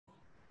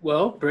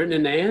Well, Britin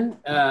and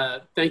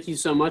Ann, thank you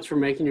so much for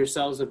making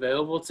yourselves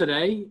available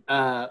today.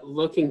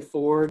 Looking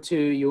forward to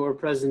your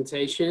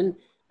presentation.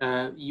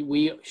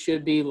 We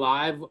should be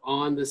live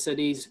on the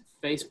city's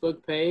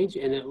Facebook page,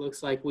 and it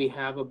looks like we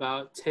have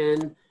about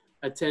 10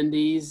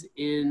 attendees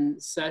in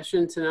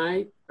session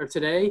tonight or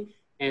today,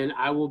 and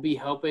I will be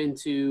helping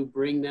to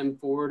bring them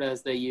forward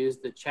as they use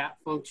the chat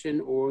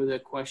function or the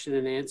question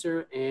and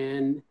answer,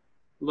 and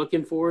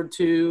looking forward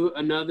to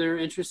another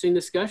interesting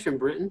discussion,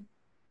 Britin.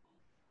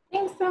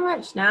 Thanks so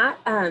much, Nat.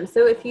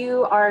 So if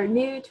you are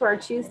new to our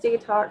Tuesday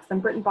talks, I'm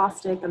Britin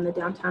Bostick. I'm the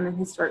Downtown and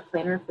Historic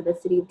Planner for the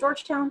City of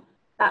Georgetown.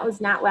 That was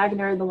Nat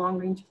Wagner, the Long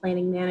Range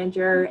Planning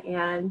Manager.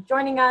 And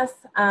joining us,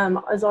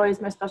 as always,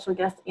 my special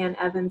guest, Ann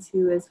Evans,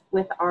 who is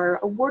with our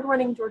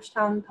award-winning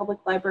Georgetown Public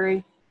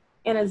Library.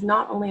 Ann is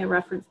not only a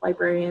reference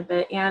librarian,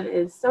 but Ann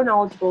is so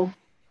knowledgeable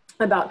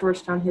about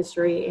Georgetown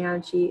history,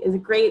 and she is a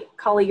great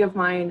colleague of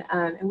mine.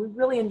 And we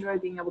really enjoy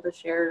being able to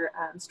share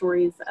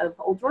stories of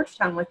old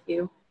Georgetown with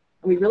you.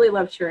 We really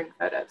love sharing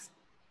photos.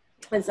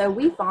 And so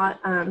we thought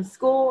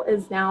school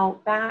is now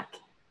back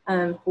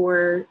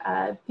for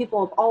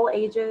people of all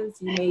ages.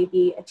 You may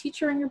be a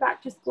teacher and you're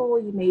back to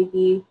school. You may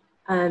be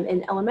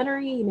in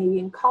elementary, you may be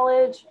in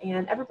college,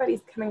 and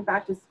everybody's coming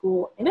back to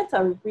school. And it's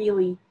a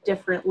really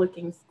different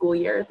looking school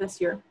year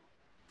this year.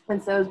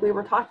 And so as we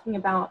were talking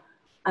about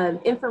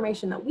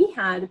information that we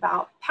had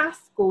about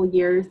past school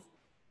years,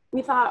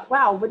 we thought,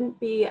 wow, wouldn't it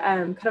be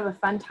kind of a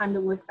fun time to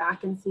look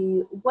back and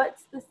see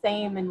what's the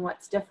same and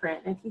what's different.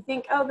 And if you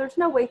think, oh, there's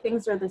no way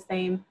things are the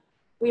same,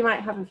 we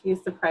might have a few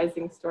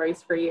surprising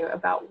stories for you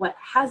about what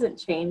hasn't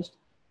changed,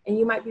 and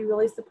you might be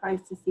really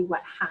surprised to see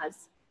what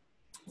has.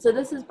 So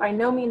this is by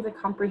no means a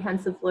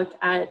comprehensive look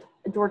at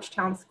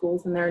Georgetown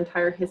schools and their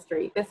entire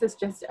history. This is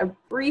just a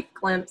brief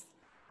glimpse,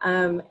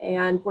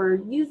 and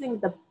we're using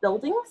the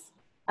buildings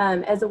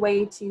as a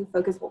way to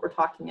focus what we're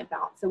talking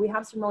about. So we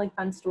have some really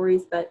fun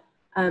stories, but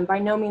by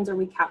no means are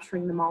we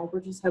capturing them all.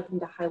 We're just hoping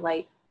to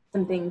highlight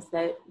some things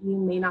that you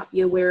may not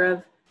be aware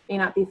of, may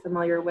not be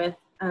familiar with.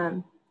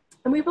 And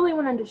we really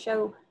wanted to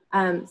show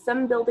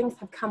some buildings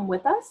have come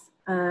with us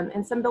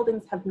and some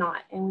buildings have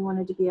not. And we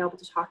wanted to be able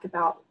to talk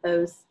about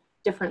those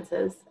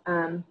differences.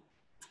 And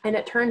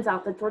it turns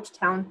out that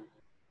Georgetown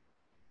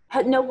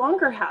no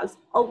longer has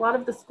a lot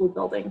of the school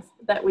buildings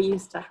that we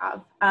used to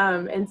have.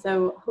 And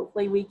so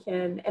hopefully we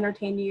can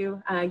entertain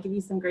you, give you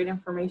some great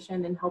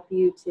information, and help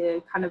you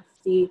to kind of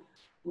see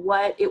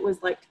what it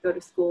was like to go to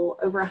school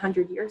over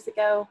 100 years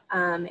ago,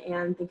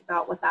 and think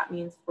about what that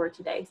means for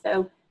today.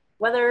 So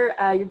whether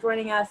you're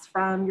joining us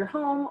from your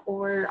home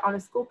or on a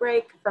school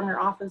break from your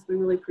office, we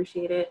really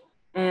appreciate it.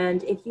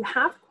 And if you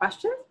have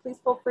questions, please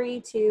feel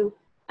free to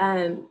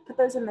put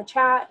those in the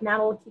chat. Nat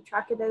will keep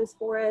track of those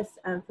for us.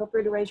 Feel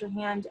free to raise your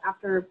hand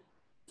after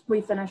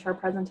we finish our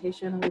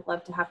presentation. We'd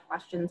love to have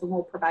questions, and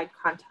we'll provide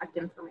contact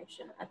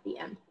information at the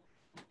end.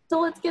 So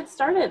let's get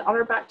started on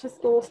our back to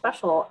school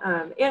special.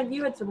 And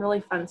you had some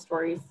really fun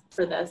stories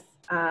for this,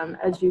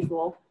 as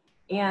usual.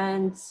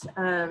 And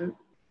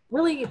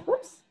really,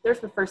 whoops, there's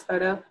the first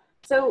photo.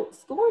 So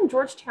school in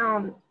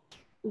Georgetown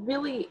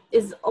really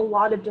is a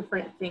lot of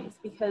different things,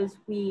 because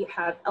we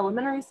have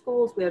elementary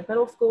schools, we have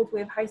middle schools, we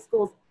have high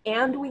schools,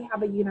 and we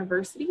have a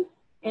university.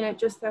 And it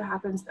just so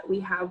happens that we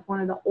have one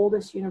of the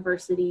oldest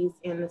universities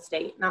in the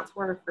state, and that's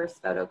where our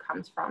first photo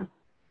comes from.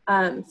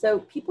 So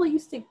people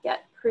used to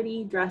get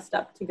pretty dressed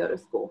up to go to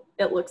school.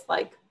 It looks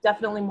like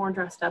definitely more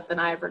dressed up than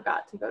I ever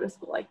got to go to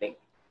school, I think.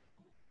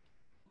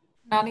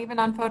 Not even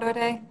on photo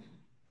day?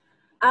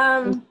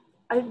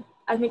 I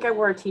think I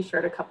wore a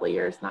t-shirt a couple of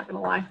years, not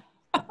gonna lie.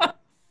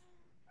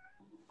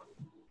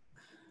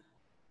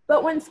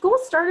 But when school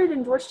started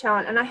in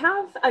Georgetown, and I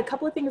have a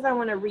couple of things I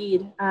want to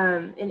read,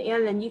 and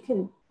Ann, and you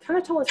can kind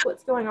of tell us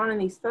what's going on in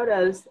these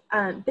photos.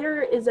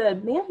 There is a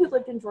man who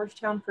lived in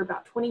Georgetown for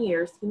about 20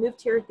 years. He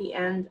moved here at the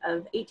end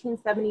of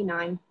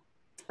 1879,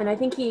 and I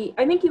think he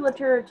lived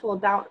here until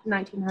about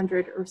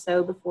 1900 or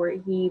so before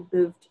he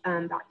moved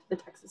back to the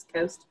Texas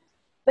coast.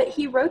 But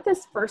he wrote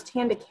this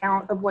firsthand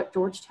account of what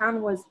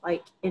Georgetown was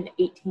like in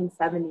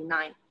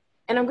 1879.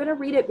 And I'm going to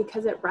read it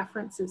because it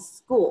references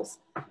schools.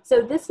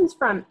 So this is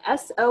from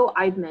S.O.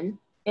 Eidman,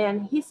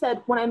 and he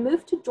said, "When I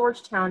moved to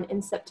Georgetown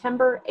in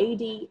September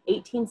AD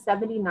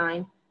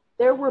 1879,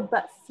 there were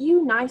but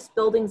few nice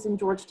buildings in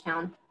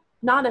Georgetown,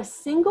 not a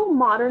single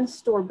modern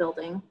store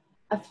building,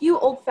 a few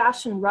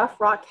old-fashioned rough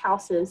rock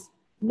houses,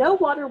 no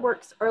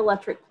waterworks or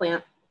electric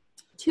plant,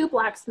 2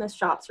 blacksmith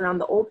shops around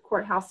the old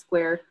courthouse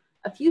square,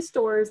 a few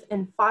stores,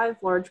 and 5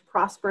 large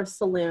prosperous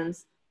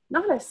saloons,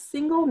 not a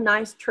single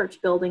nice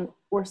church building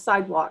or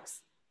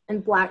sidewalks,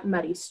 and black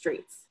muddy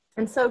streets."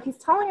 And so he's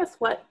telling us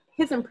what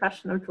his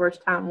impression of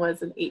Georgetown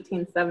was in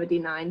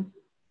 1879.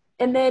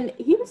 And then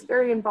he was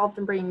very involved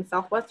in bringing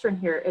Southwestern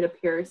here, it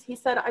appears. He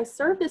said, "I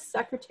served as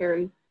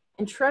secretary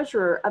and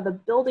treasurer of a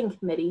building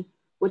committee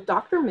with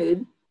Dr.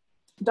 Mood,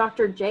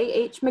 Dr.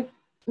 J.H.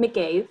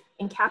 McGave,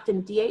 and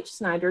Captain D.H.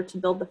 Snyder to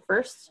build the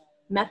first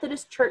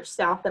Methodist church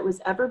south that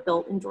was ever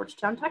built in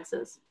Georgetown,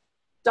 Texas.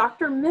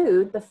 Dr.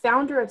 Mood, the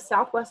founder of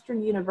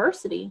Southwestern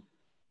University,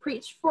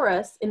 preached for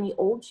us in the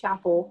old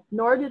chapel,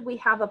 nor did we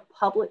have a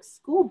public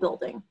school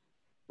building.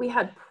 We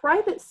had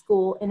private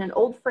school in an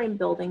old frame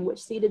building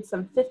which seated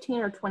some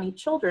 15 or 20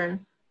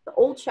 children. The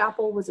old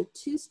chapel was a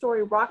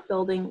 2-story rock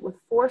building with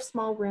 4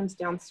 small rooms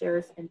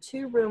downstairs and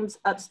 2 rooms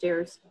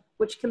upstairs,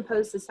 which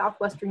composed the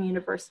Southwestern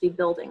University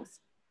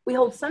buildings. We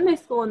hold Sunday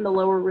school in the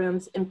lower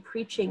rooms and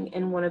preaching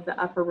in one of the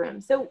upper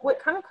rooms. So what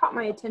kind of caught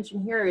my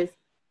attention here is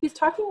he's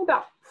talking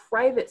about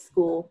private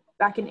school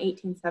back in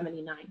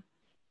 1879.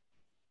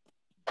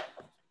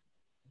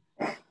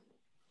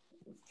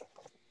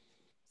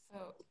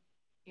 So,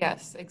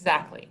 yes,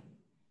 exactly.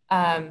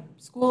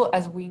 School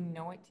as we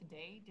know it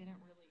today didn't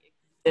really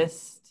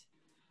exist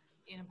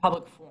in a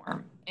public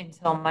form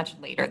until much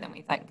later than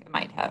we think it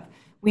might have.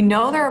 We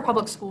know there are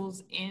public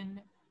schools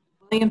in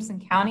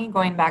Williamson County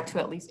going back to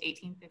at least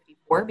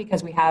 1854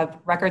 because we have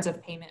records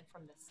of payment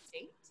from the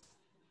state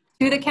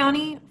to the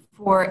county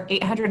for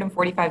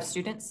 845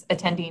 students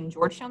attending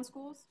Georgetown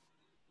schools.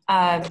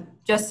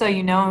 Just so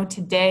you know,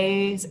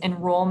 today's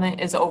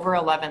enrollment is over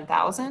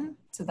 11,000.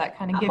 So that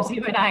kind of gives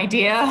you an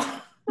idea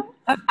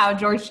of how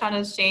Georgetown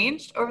has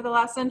changed over the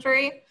last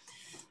century.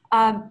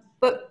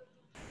 But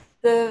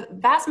the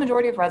vast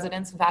majority of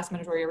residents, vast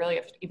majority really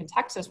of even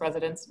Texas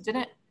residents,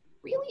 didn't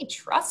really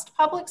trust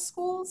public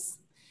schools.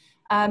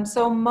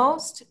 So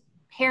most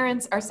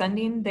parents are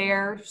sending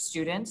their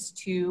students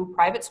to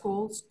private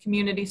schools,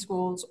 community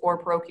schools, or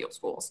parochial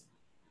schools.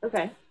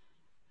 Okay.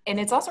 And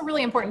it's also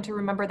really important to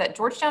remember that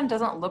Georgetown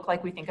doesn't look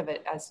like we think of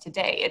it as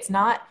today. It's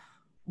not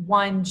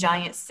one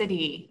giant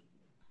city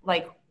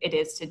like it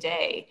is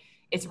today.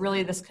 It's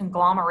really this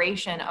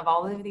conglomeration of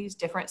all of these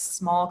different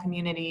small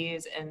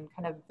communities and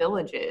kind of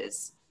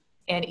villages.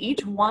 And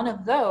each one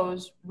of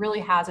those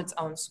really has its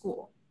own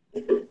school.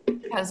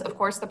 Because, of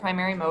course, the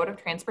primary mode of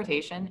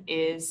transportation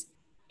is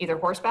either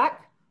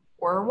horseback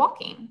or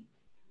walking.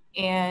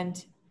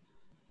 And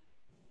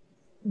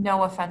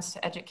no offense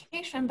to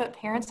education, but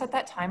parents at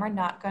that time are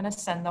not going to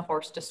send the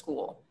horse to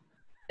school.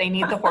 They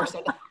need the horse.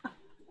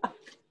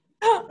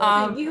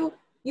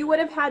 You would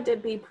have had to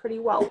be pretty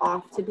well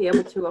off to be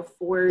able to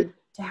afford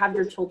to have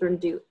your children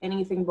do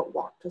anything but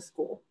walk to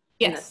school.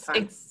 Yes,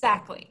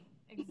 exactly.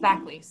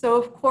 So,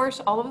 of course,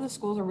 all of the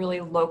schools are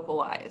really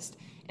localized.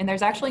 And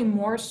there's actually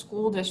more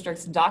school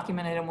districts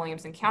documented in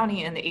Williamson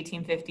County in the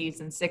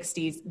 1850s and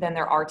 60s than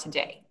there are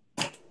today.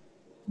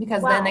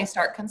 Because then they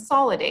start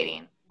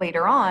consolidating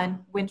later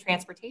on when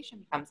transportation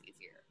becomes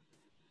easier.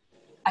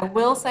 I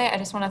will say, I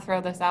just want to throw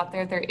this out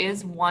there. There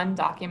is one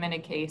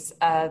documented case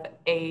of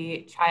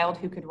a child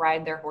who could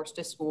ride their horse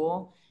to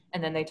school,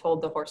 and then they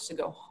told the horse to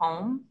go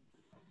home,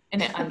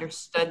 and it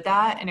understood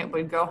that, and it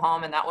would go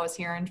home, and that was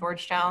here in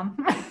Georgetown.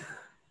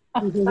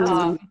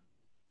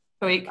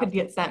 So it could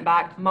get sent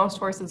back. Most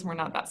horses were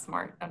not that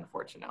smart,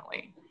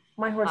 unfortunately.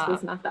 My horse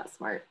was not that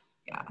smart.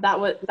 Yeah,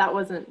 that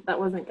wasn't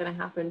going to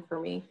happen for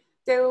me.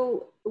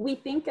 So we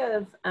think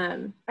of,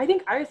 I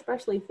think I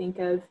especially think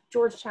of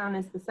Georgetown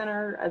as the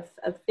center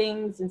of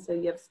things. And so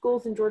you have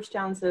schools in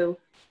Georgetown. So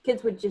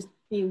kids would just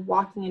be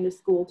walking into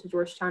school to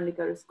Georgetown to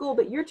go to school.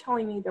 But you're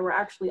telling me there were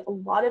actually a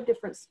lot of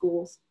different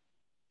schools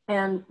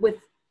and with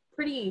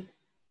pretty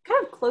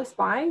kind of close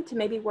by to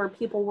maybe where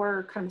people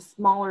were kind of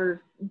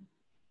smaller.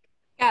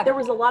 Yeah, there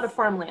was a lot of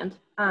farmland.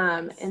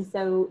 And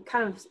so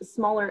kind of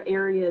smaller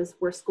areas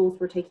where schools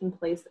were taking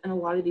place. And a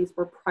lot of these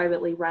were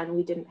privately run.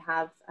 We didn't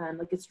have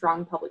like a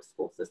strong public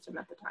school system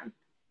at the time.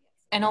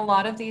 And a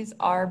lot of these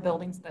are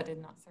buildings that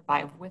did not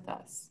survive with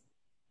us,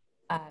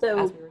 as we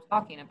were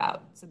talking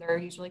about. So they're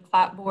usually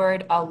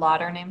clapboard. A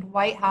lot are named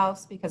White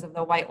House because of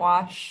the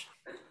whitewash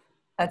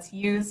that's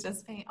used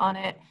as paint on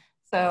it.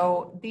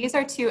 So these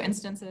are 2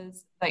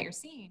 instances that you're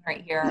seeing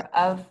right here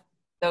of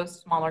those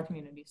smaller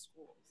community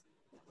schools.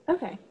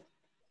 Okay.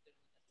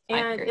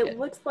 And it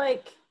looks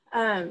like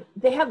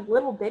they have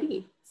little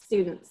bitty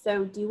students.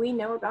 So do we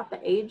know about the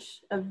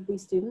age of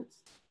these students?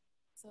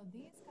 So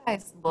these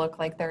guys look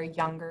like they're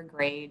younger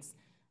grades.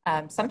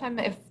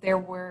 Sometimes if there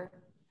were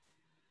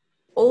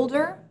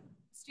older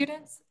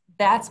students,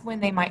 that's when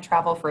they might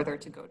travel further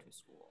to go to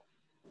school.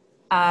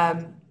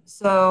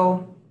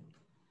 So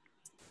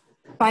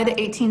by the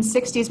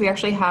 1860s, we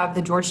actually have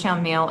the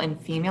Georgetown Male and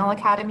Female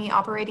Academy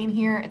operating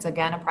here. It's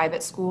again a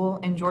private school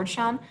in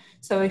Georgetown.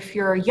 So if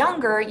you're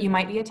younger, you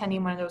might be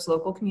attending one of those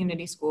local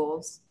community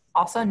schools.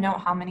 Also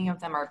note how many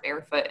of them are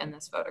barefoot in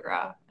this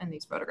photograph, in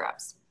these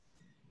photographs.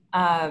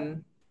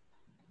 And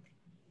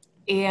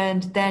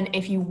then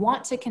if you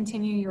want to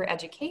continue your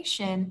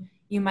education,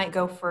 you might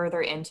go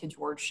further into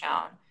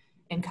Georgetown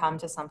and come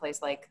to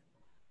someplace like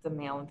the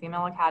Male and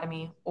Female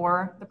Academy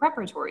or the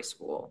preparatory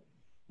school,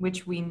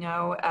 which we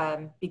know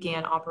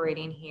began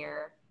operating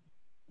here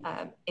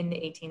in the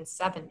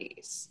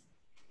 1870s.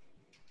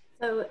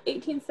 So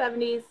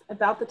 1870s,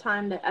 about the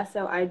time that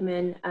S.O.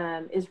 Eidman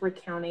is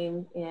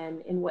recounting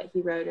in what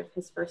he wrote of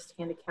his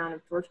firsthand account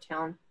of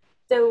Georgetown.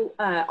 So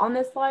on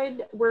this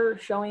slide, we're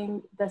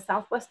showing the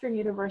Southwestern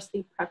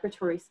University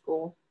Preparatory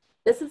School.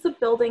 This is a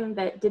building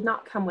that did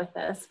not come with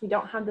us. We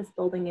don't have this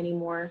building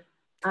anymore.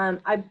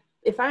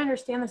 If I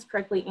understand this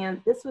correctly,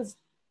 Ann, this was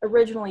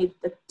originally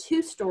the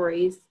 2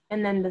 stories,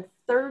 and then the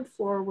 3rd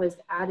floor was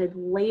added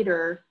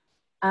later.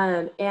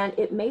 And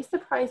it may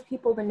surprise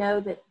people to know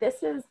that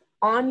this is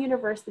on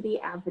University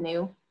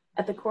Avenue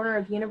at the corner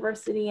of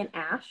University and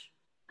Ash.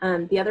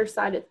 The other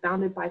side, it's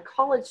bounded by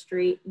College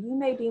Street. You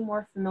may be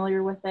more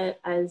familiar with it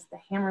as the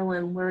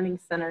Hammerlin Learning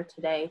Center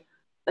today,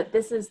 but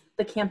this is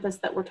the campus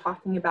that we're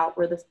talking about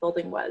where this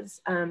building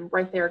was,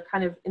 right there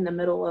kind of in the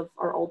middle of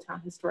our Old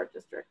Town Historic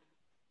District.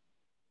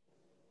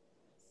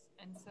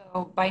 And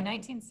so by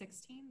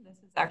 1916, this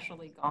is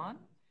actually gone,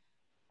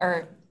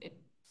 or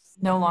it's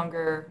no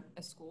longer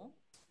a school.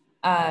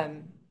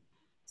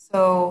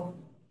 So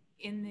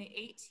in the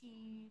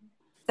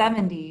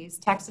 1870s,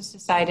 Texas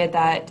decided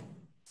that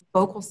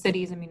local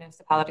cities and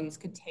municipalities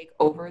could take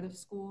over the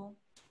school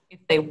if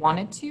they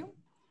wanted to,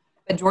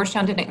 but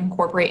Georgetown didn't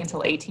incorporate until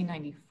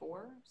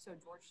 1894. So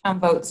Georgetown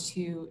votes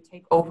to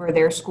take over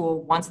their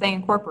school once they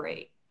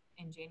incorporate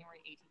in January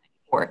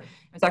 1894.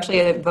 It was actually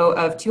a vote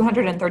of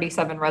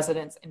 237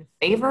 residents in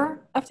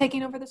favor of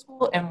taking over the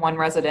school and 1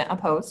 resident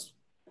opposed,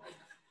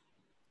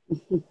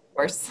 of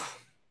course.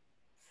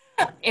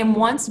 And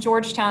once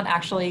Georgetown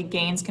actually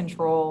gains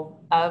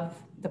control of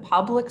the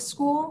public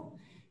school,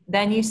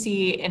 then you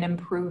see an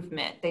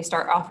improvement. They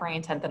start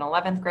offering 10th and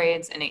 11th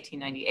grades in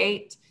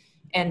 1898.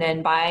 And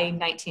then by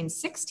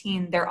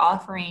 1916, they're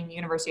offering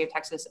University of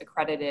Texas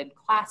accredited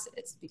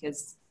classes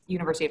because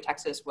University of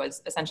Texas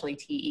was essentially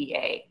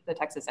TEA, the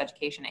Texas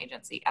Education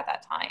Agency at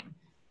that time.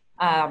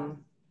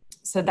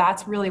 So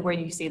that's really where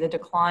you see the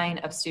decline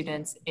of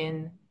students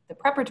in the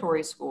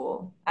preparatory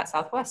school at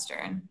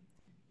Southwestern,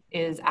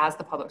 is as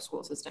the public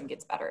school system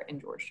gets better in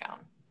Georgetown.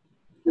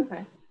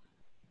 Okay.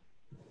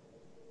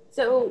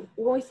 So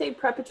when we say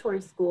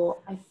preparatory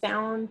school, I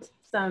found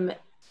some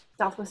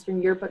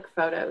Southwestern yearbook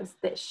photos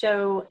that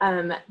show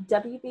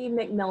W.B.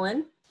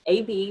 McMillan,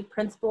 AB,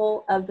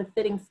 principal of the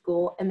fitting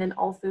school, and then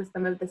also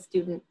some of the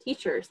student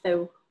teachers.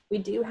 So we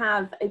do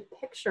have a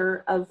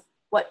picture of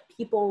what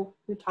people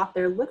who taught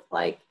there looked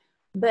like,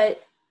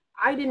 but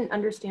I didn't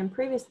understand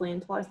previously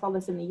until I saw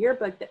this in the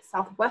yearbook that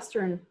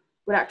Southwestern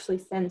would actually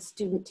send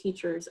student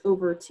teachers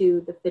over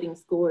to the fitting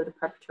school or the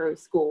preparatory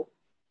school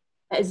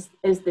as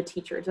the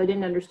teachers. I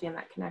didn't understand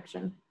that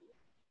connection.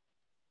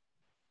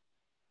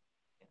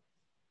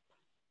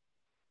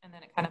 And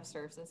then it kind of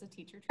serves as a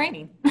teacher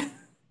training.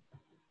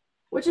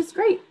 Which is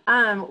great,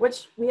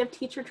 which we have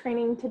teacher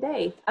training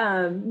today.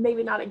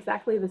 Maybe not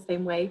exactly the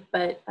same way,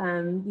 but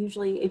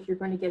usually if you're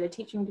going to get a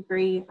teaching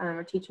degree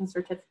or teaching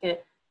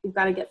certificate, you've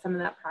got to get some of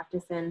that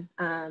practice in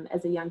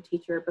as a young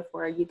teacher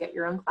before you get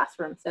your own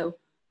classroom. So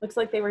looks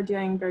like they were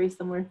doing a very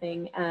similar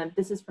thing.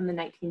 This is from the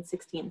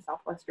 1916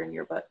 Southwestern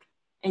yearbook.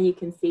 And you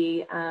can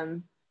see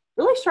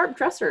really sharp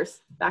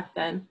dressers back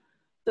then.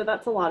 So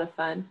that's a lot of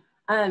fun.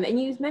 And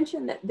you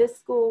mentioned that this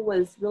school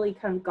was really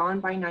kind of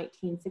gone by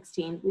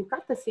 1916. We've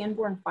got the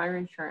Sanborn Fire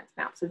Insurance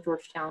maps of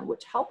Georgetown,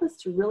 which help us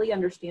to really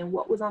understand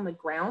what was on the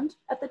ground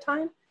at the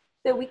time.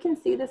 So we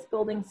can see this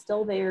building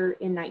still there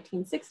in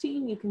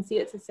 1916. You can see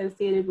it's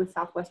associated with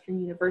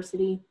Southwestern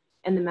University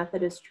and the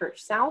Methodist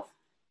Church South.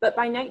 But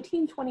by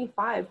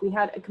 1925, we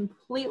had a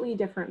completely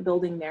different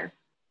building there.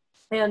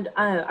 And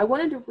I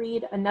wanted to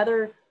read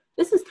another,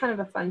 this is kind of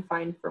a fun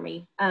find for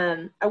me.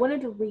 I wanted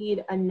to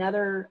read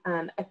another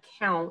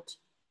account,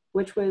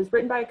 which was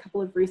written by a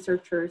couple of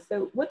researchers.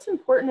 So what's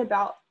important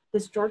about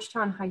this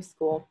Georgetown High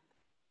School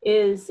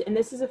is, and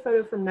this is a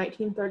photo from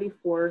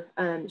 1934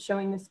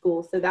 showing the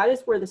school. So that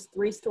is where this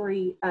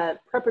 3-story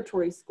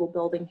preparatory school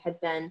building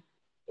had been.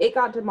 It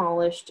got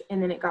demolished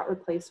and then it got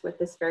replaced with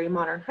this very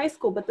modern high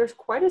school, but there's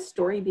quite a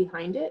story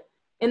behind it.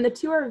 And the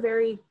two are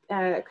very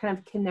kind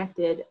of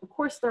connected. Of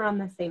course, they're on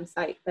the same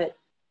site, but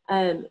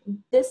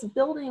this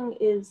building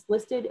is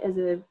listed as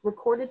a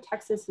recorded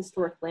Texas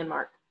historic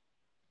landmark,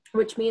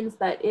 which means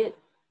that it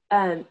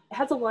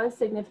has a lot of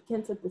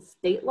significance at the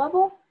state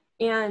level.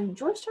 And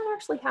Georgetown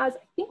actually has,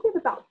 I think we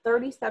have about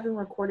 37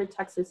 recorded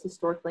Texas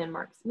historic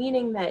landmarks,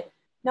 meaning that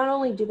not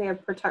only do they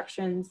have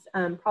protections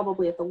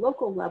probably at the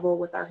local level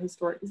with our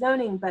historic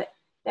zoning, but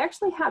they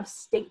actually have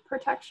state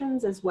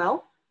protections as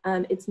well.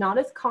 It's not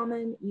as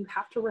common. You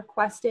have to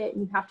request it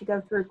and you have to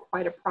go through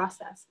quite a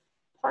process.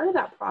 Part of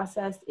that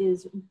process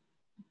is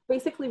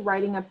basically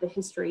writing up the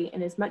history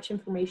and as much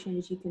information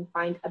as you can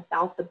find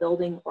about the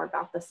building or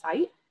about the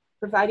site,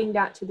 providing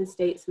that to the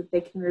state so that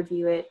they can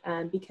review it,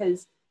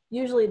 because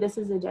usually this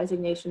is a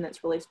designation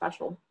that's really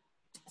special.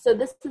 So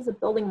this is a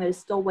building that is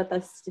still with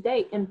us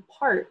today in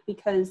part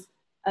because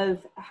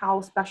of how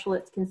special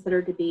it's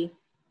considered to be.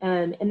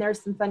 And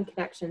there's some fun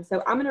connections.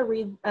 So I'm going to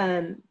read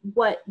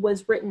what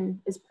was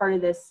written as part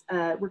of this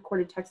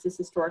recorded Texas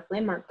historic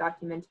landmark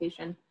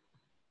documentation.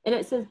 And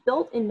it says,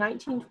 built in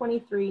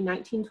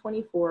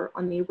 1923-1924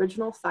 on the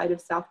original site of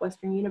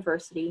Southwestern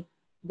University,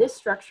 this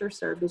structure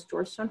served as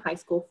Georgetown High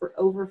School for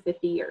over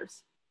 50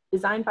 years.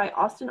 Designed by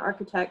Austin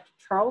architect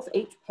Charles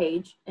H.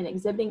 Page and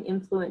exhibiting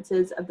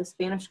influences of the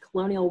Spanish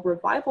colonial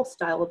revival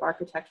style of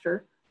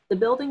architecture, the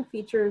building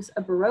features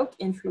a Baroque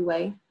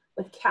entryway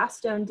with cast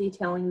stone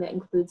detailing that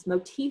includes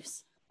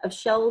motifs of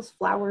shells,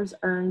 flowers,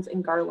 urns,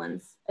 and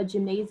garlands. A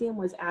gymnasium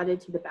was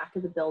added to the back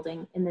of the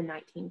building in the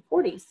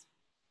 1940s.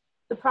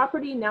 The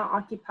property, now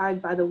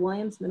occupied by the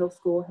Williams Middle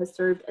School, has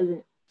served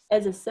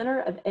as a center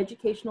of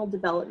educational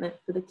development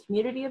for the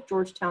community of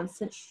Georgetown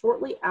since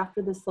shortly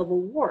after the Civil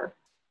War.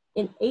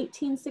 In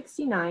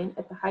 1869,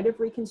 at the height of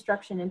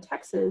Reconstruction in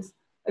Texas,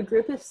 a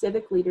group of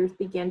civic leaders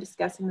began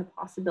discussing the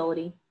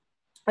possibility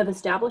of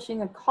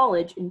establishing a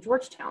college in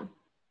Georgetown.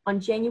 On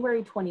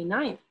January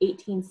 29,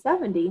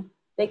 1870,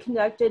 they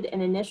conducted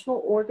an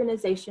initial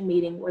organization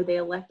meeting where they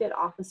elected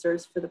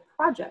officers for the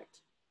project.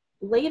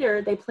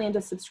 Later, they planned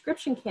a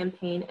subscription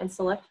campaign and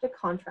selected a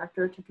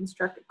contractor to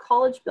construct a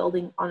college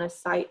building on a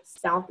site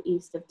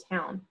southeast of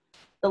town.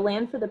 The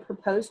land for the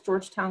proposed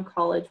Georgetown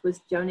College was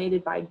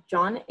donated by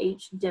John J.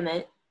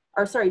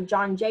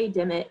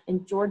 Dimmitt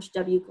and George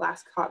W.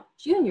 Glasscock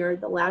Jr.,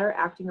 the latter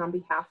acting on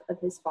behalf of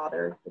his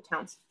father, the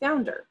town's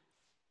founder.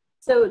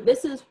 So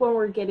this is when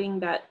we're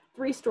getting that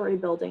three-story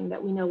building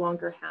that we no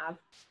longer have.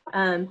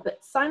 But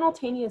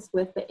simultaneous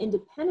with, but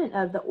independent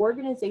of, the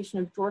organization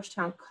of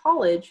Georgetown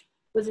College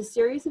was a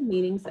series of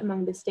meetings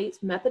among the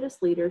state's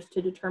Methodist leaders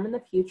to determine the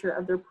future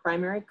of their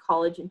primary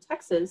college in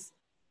Texas,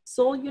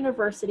 Sewell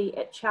University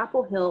at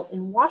Chapel Hill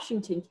in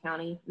Washington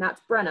County, and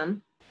that's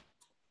Brenham,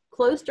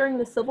 closed during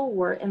the Civil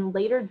War and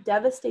later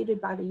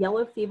devastated by the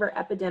yellow fever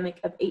epidemic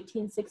of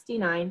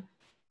 1869.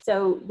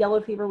 So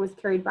yellow fever was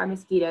carried by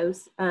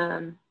mosquitoes.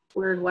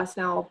 We're in West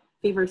Nile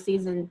fever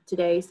season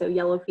today, so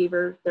yellow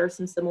fever, there are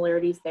some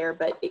similarities there,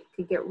 but it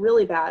could get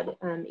really bad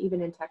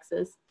even in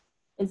Texas.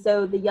 And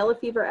so the yellow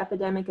fever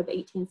epidemic of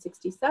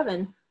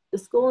 1867, the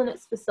school and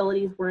its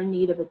facilities were in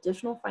need of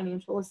additional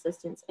financial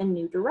assistance and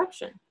new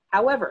direction.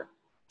 However,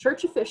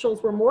 church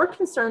officials were more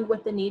concerned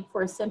with the need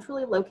for a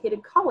centrally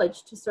located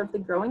college to serve the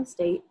growing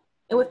state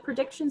and with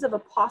predictions of a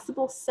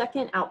possible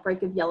second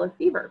outbreak of yellow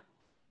fever.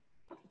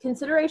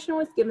 Consideration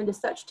was given to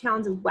such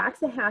towns as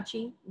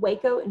Waxahachie,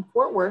 Waco, and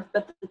Fort Worth,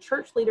 but the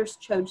church leaders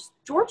chose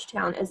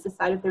Georgetown as the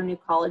site of their new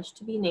college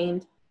to be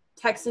named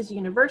Texas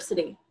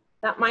University.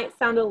 That might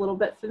sound a little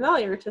bit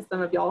familiar to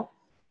some of y'all.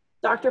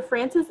 Dr.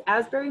 Francis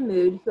Asbury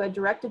Mood, who had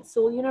directed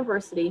Sewell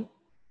University,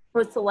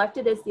 was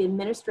selected as the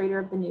administrator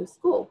of the new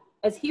school.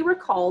 As he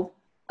recalled,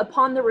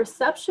 upon the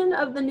reception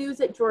of the news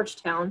at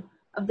Georgetown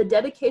of the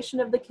dedication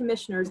of the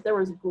commissioners, there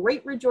was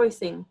great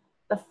rejoicing,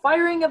 the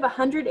firing of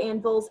 100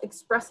 anvils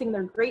expressing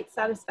their great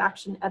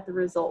satisfaction at the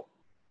result.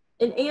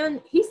 And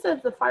Ann, he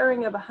says the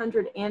firing of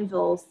 100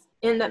 anvils,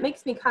 and that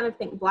makes me kind of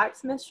think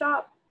blacksmith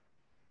shop.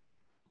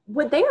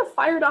 Would they have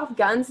fired off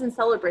guns in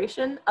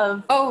celebration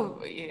of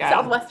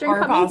Southwestern or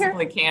coming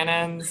possibly here?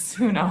 cannons,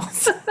 who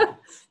knows?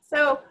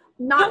 So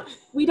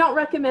we don't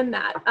recommend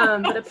that.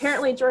 But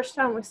apparently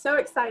Georgetown was so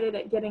excited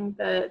at getting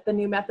the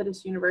new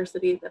Methodist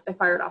University that they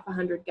fired off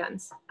 100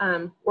 guns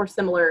or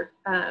similar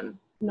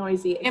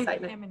noisy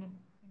excitement.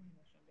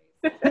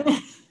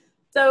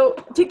 So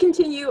to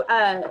continue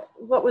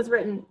what was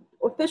written,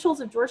 officials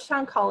of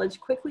Georgetown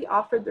College quickly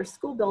offered their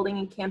school building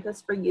and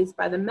campus for use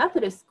by the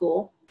Methodist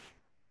school,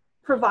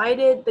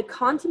 provided the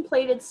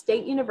contemplated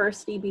state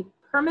university be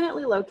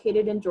permanently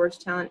located in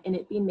Georgetown and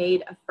it be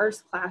made a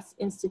first-class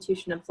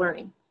institution of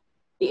learning.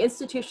 The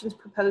institution's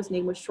proposed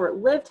name was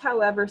short-lived,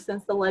 however,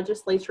 since the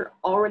legislature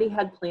already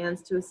had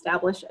plans to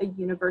establish a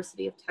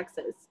University of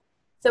Texas.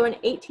 So in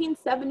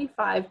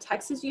 1875,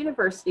 Texas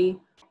University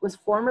was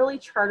formally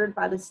chartered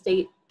by the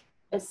state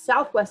as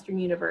Southwestern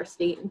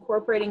University,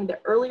 incorporating the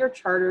earlier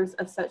charters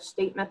of such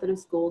state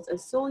Methodist schools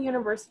as Sewell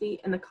University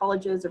and the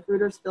colleges of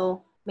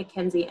Rudersville,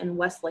 Mackenzie, and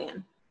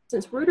Wesleyan.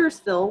 Since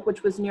Rudersville,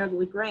 which was near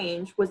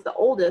LaGrange, was the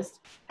oldest,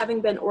 having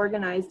been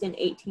organized in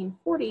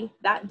 1840,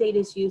 that date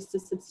is used to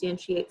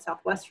substantiate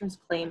Southwestern's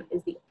claim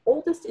as the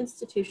oldest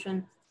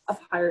institution of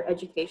higher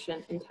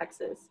education in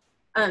Texas.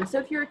 So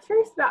if you're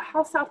curious about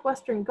how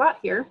Southwestern got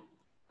here,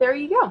 there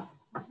you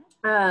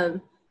go.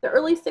 The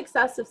early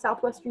success of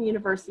Southwestern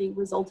University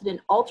resulted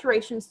in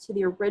alterations to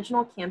the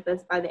original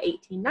campus by the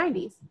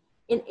 1890s.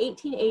 In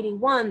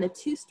 1881, the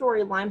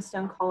two-story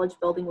limestone college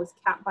building was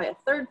capped by a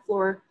third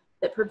floor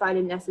that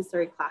provided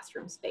necessary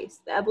classroom space.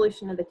 The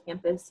evolution of the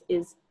campus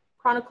is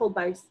chronicled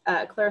by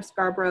Clara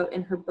Scarborough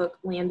in her book,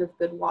 Land of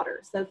Good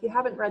Water. So if you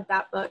haven't read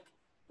that book,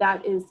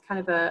 that is kind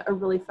of a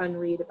really fun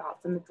read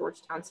about some of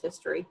Georgetown's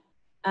history.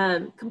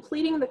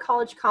 Completing the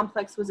college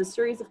complex was a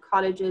series of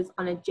cottages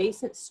on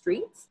adjacent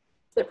streets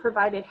that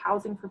provided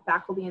housing for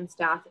faculty and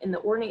staff in the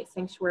ornate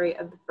sanctuary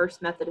of the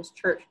First Methodist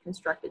Church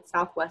constructed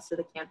southwest of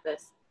the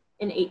campus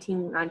in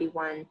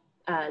 1891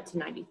 to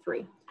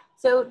 93.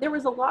 So there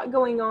was a lot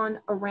going on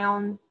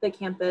around the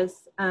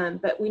campus,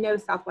 but we know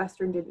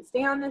Southwestern didn't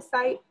stay on this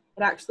site.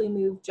 It actually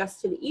moved just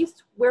to the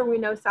east, where we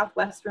know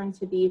Southwestern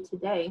to be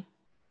today.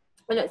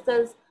 And it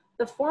says,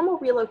 the formal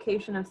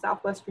relocation of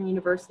Southwestern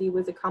University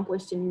was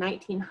accomplished in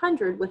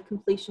 1900 with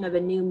completion of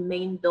a new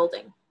main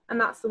building. And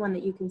that's the one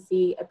that you can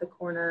see at the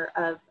corner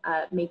of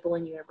Maple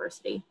and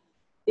University.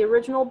 The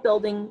original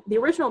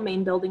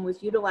main building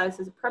was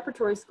utilized as a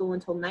preparatory school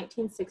until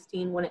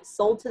 1916 when it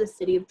sold to the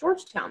city of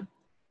Georgetown.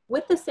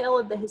 with the sale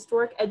of the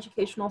historic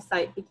educational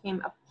site, became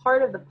a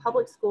part of the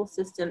public school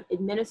system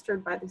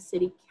administered by the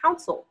city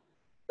council.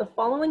 The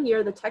following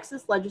year, the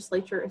Texas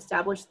legislature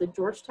established the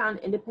Georgetown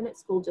Independent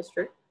School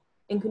District,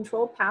 and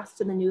control passed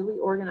to the newly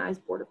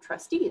organized Board of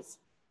Trustees.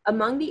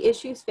 Among the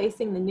issues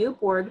facing the new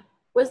board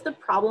was the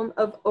problem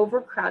of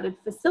overcrowded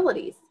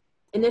facilities.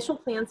 Initial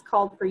plans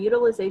called for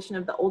utilization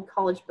of the old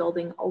college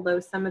building, although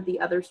some of the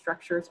other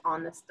structures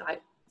on the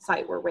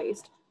site were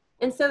raised.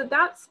 And so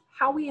that's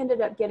how we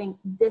ended up getting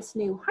this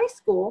new high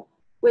school,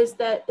 was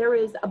that there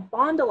is a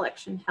bond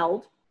election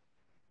held,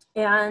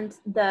 and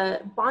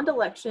the bond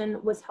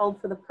election was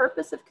held for the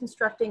purpose of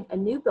constructing a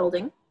new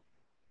building.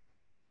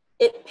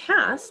 It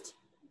passed,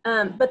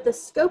 but the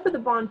scope of the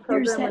bond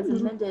program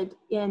was amended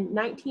in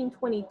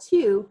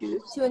 1922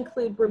 to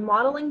include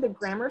remodeling the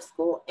grammar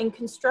school and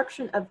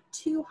construction of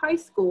 2 high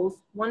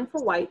schools, one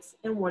for whites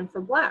and one for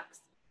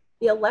blacks.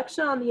 The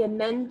election on the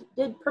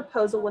amended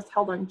proposal was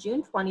held on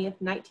June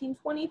 20th,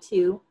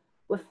 1922,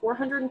 with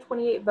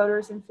 428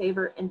 voters in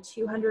favor and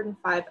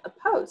 205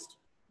 opposed.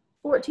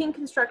 14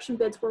 construction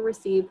bids were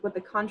received, with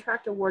the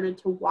contract awarded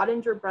to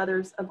Wattinger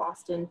Brothers of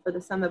Austin for the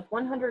sum of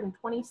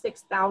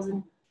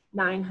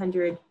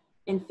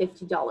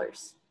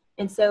 $126,950.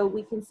 And so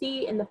we can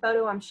see in the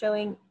photo I'm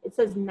showing, it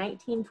says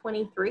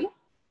 1923.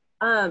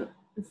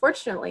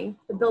 Unfortunately,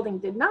 the building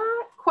did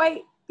not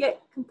quite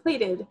get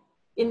completed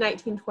in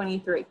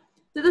 1923.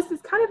 So this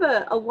is kind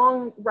of a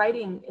long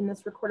writing in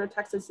this recorded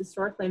Texas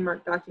historic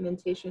landmark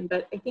documentation,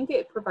 but I think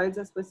it provides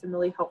us with some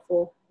really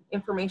helpful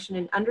information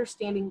in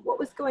understanding what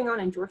was going on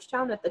in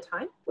Georgetown at the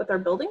time with our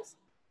buildings.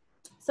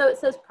 So it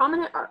says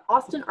prominent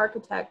Austin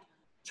architect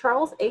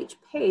Charles H.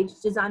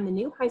 Page designed the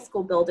new high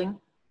school building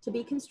to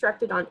be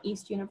constructed on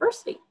East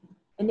University.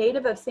 A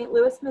native of St.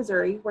 Louis,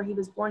 Missouri, where he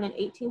was born in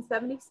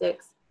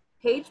 1876,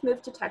 Page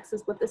moved to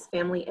Texas with his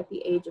family at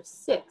the age of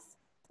 6.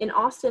 In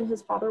Austin,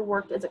 his father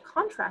worked as a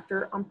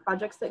contractor on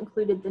projects that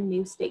included the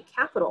new state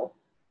capitol.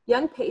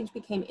 Young Page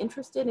became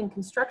interested in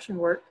construction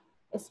work,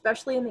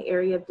 especially in the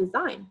area of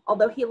design.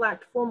 Although he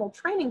lacked formal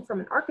training from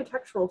an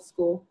architectural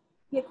school,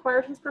 he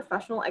acquired his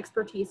professional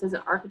expertise as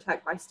an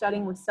architect by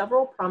studying with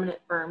several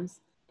prominent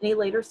firms, and he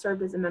later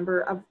served as a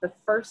member of the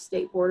first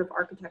state board of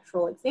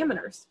architectural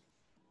examiners.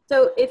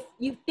 So if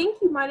you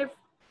think you might have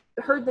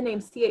heard the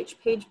name C.H.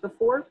 Page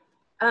before,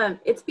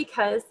 it's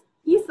because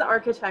he's the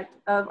architect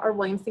of our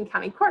Williamson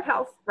County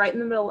Courthouse right in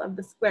the middle of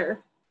the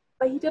square,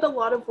 but he did a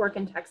lot of work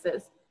in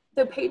Texas.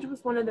 So Page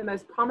was one of the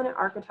most prominent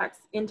architects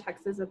in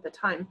Texas at the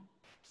time.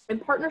 In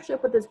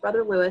partnership with his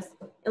brother Lewis,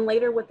 and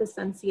later with his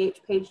son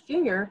C.H. Page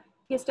Jr.,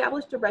 he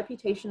established a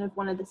reputation as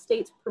one of the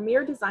state's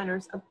premier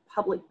designers of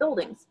public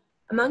buildings.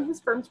 Among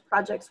his firm's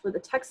projects were the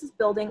Texas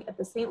Building at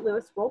the St.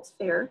 Louis World's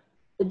Fair,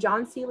 the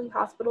John Seeley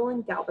Hospital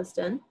in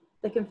Galveston,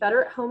 the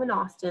Confederate Home in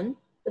Austin,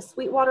 the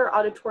Sweetwater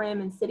Auditorium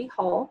in City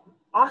Hall,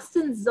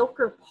 Austin's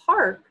Zilker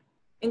Park,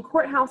 and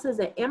courthouses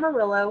at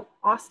Amarillo,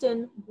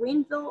 Austin,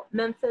 Greenville,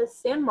 Memphis,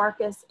 San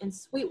Marcos, and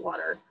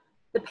Sweetwater.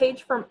 The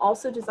Page firm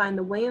also designed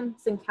the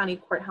Williamson County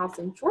Courthouse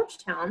in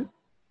Georgetown.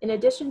 In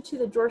addition to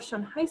the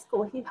Georgetown High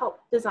School, he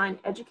helped design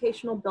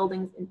educational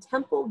buildings in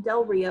Temple,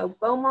 Del Rio,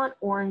 Beaumont,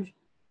 Orange,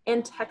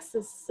 and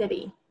Texas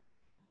City.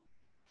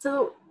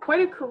 So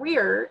quite a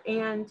career,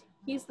 and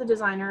he's the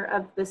designer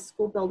of this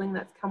school building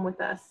that's come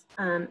with us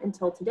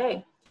until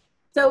today.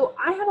 So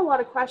I had a lot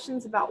of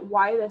questions about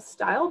why this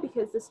style,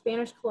 because the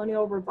Spanish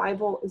colonial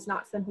revival is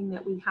not something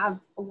that we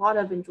have a lot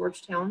of in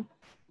Georgetown,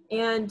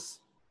 and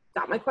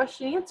got my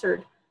question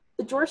answered.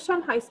 The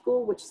Georgetown High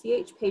School, which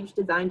C.H. Page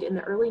designed in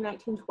the early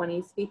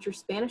 1920s, features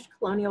Spanish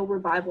colonial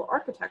revival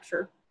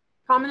architecture.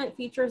 Prominent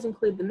features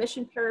include the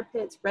mission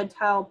parapets, red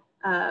tile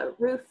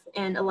roof,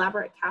 and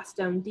elaborate cast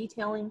stone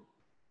detailing.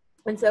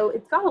 And so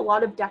it's got a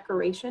lot of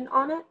decoration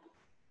on it.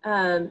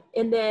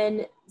 And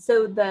then,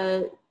 so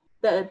the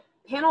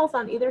panels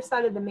on either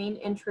side of the main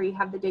entry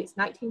have the dates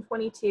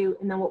 1922,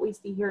 and then what we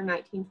see here,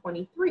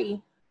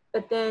 1923.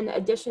 But then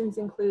additions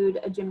include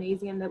a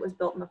gymnasium that was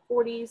built in the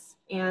 40s,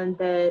 and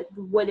the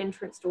wood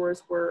entrance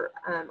doors were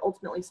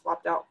ultimately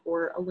swapped out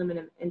for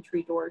aluminum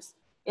entry doors.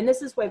 And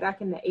this is way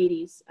back in the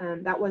 80s.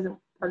 That wasn't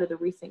part of the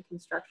recent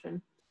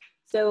construction.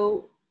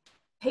 So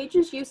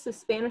Page's use of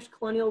Spanish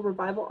colonial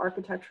revival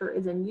architecture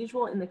is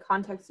unusual in the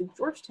context of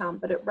Georgetown,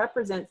 but it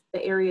represents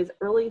the area's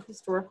early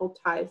historical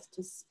ties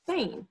to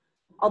Spain.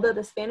 Although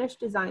the Spanish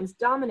designs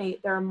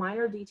dominate, there are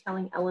minor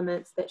detailing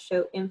elements that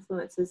show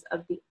influences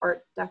of the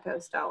Art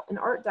Deco style. And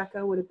Art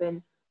Deco would have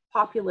been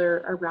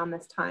popular around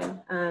this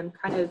time,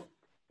 kind of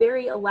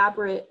very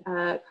elaborate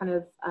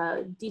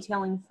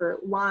detailing for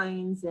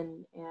lines,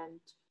 and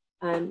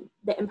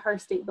the Empire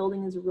State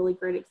Building is a really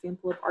great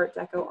example of Art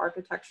Deco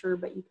architecture,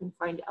 but you can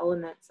find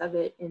elements of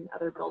it in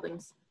other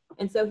buildings.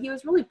 And so he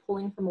was really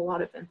pulling from a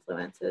lot of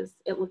influences,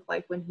 it looked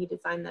like, when he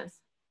designed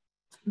this.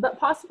 But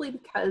possibly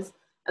because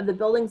of the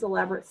building's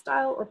elaborate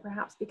style, or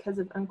perhaps because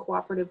of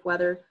uncooperative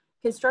weather,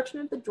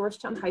 construction of the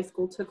Georgetown High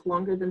School took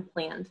longer than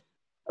planned.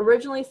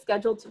 Originally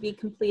scheduled to be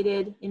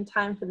completed in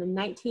time for the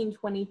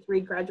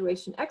 1923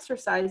 graduation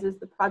exercises,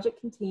 the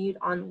project continued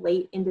on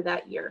late into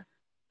that year.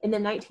 In the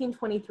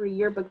 1923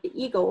 yearbook, The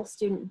Eagle,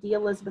 student D.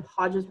 Elizabeth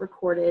Hodges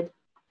recorded,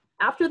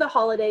 "After the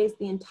holidays,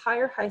 the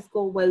entire high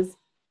school was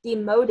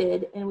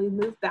demoted and we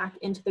moved back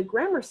into the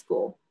grammar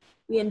school.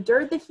 We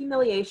endured the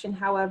humiliation,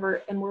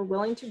 however, and were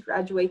willing to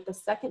graduate the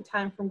second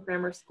time from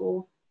grammar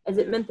school, as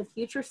it meant the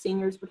future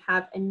seniors would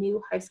have a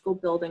new high school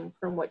building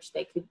from which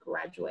they could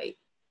graduate."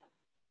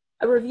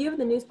 A review of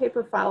the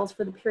newspaper files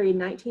for the period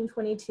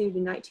 1922 to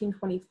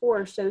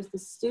 1924 shows the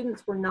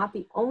students were not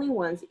the only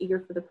ones eager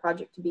for the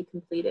project to be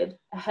completed.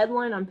 A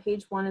headline on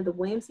page 1 of the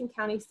Williamson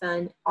County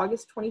Sun,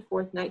 August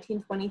 24th,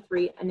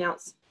 1923,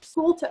 announced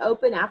school to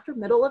open after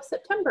middle of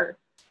September.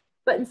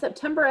 But in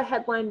September, a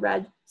headline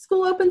read,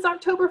 "School opens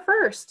October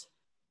 1st."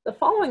 The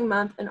following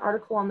month, an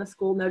article on the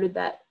school noted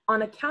that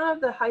on account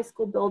of the high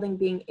school building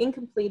being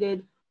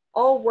incompleted,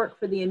 all work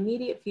for the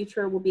immediate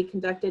future will be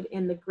conducted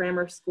in the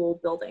grammar school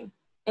building.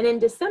 And in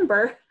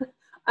December,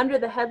 under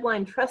the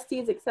headline,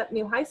 "Trustees Accept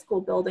New High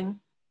School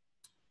Building,"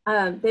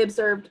 they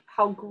observed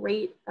how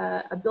great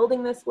a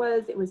building this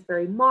was. It was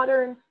very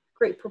modern,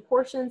 great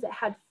proportions. It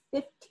had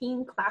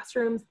 15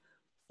 classrooms,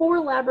 4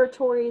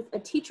 laboratories, a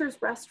teacher's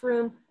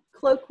restroom,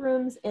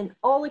 cloakrooms, and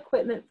all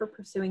equipment for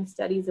pursuing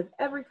studies of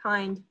every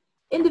kind,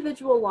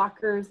 individual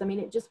lockers. I mean,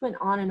 it just went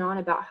on and on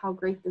about how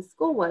great this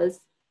school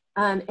was.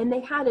 And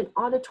they had an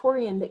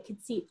auditorium that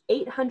could seat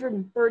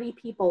 830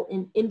 people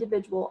in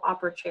individual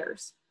opera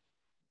chairs.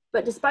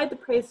 But despite the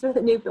praise for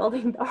the new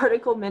building, the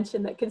article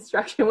mentioned that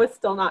construction was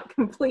still not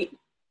complete.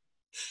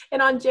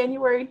 And on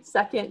January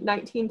 2nd,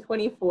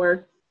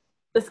 1924,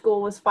 the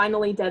school was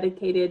finally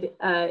dedicated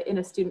in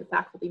a student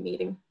faculty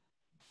meeting.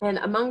 And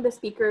among the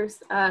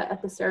speakers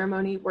at the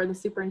ceremony were the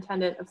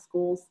superintendent of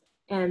schools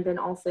and then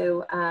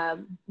also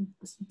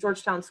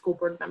Georgetown school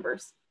board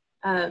members.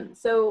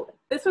 So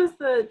this was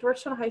the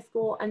Georgetown High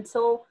School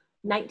until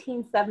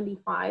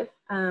 1975.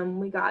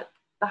 We got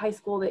the high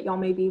school that y'all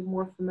may be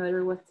more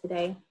familiar with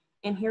today.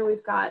 And here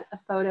we've got a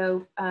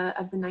photo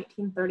of the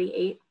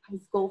 1938 high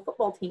school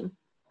football team.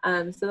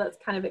 So that's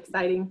kind of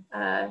exciting.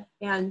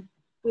 And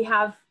we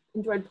have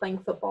enjoyed playing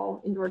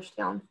football in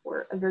Georgetown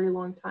for a very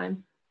long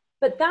time.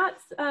 But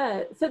that's,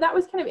 so that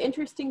was kind of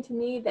interesting to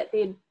me that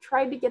they had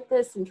tried to get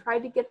this.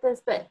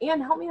 But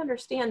Ann, help me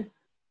understand.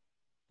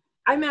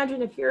 I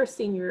imagine if you're a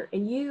senior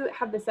and you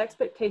have this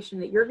expectation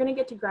that you're going to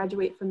get to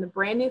graduate from the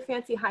brand new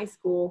fancy high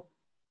school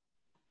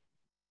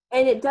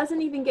and it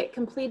doesn't even get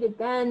completed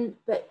then,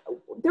 but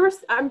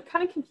I'm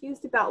kind of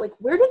confused about like,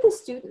 where did the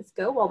students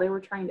go while they were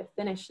trying to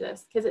finish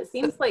this? Because it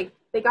seems like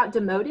they got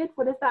demoted.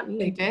 What does that mean?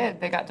 They did.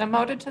 They got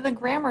demoted to the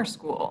grammar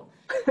school.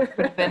 Would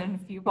have been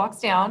a few blocks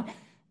down.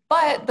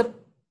 But the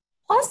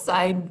plus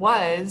side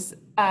was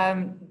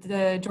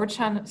the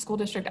Georgetown School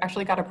District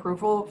actually got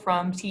approval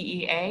from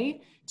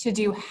TEA to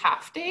do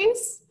half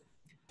days.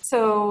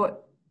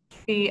 So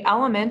the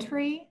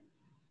elementary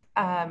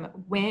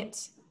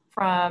went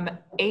from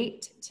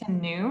 8 to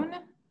noon,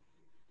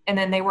 and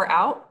then they were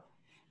out.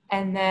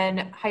 And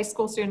then high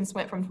school students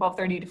went from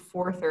 12:30 to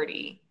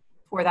 4:30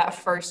 for that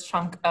first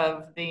chunk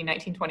of the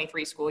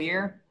 1923 school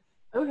year.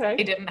 Okay.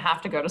 They didn't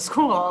have to go to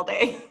school all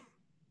day.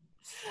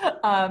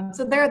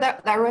 So there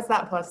was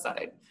that plus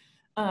side,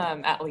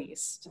 at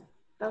least.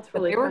 That's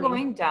really But they were funny.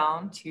 going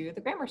down to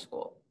the grammar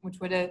school, which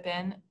would have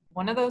been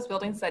one of those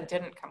buildings that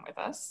didn't come with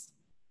us.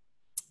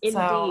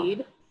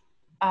 Indeed.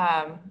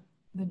 So,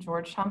 the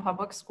Georgetown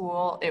Public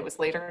School, it was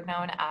later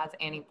known as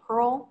Annie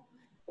Pearl.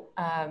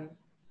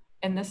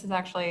 And this is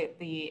actually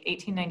the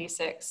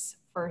 1896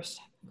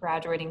 first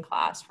graduating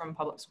class from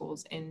public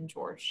schools in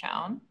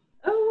Georgetown.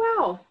 Oh,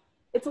 wow.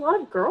 It's a lot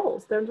of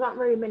girls. There's not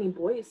very many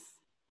boys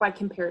by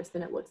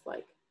comparison, it looks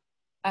like.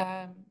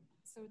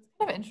 So it's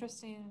kind of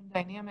interesting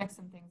dynamics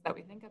and things that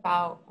we think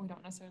about. We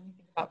don't necessarily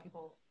think about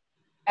people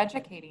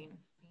educating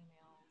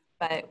females,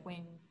 but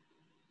when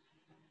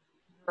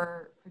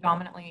you're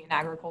predominantly an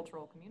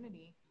agricultural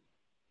community,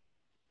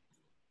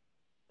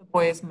 the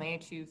boys may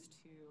choose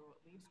to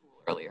leave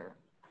school earlier,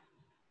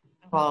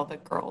 while the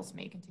girls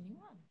may continue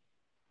on.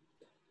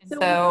 And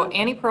so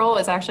Annie Pearl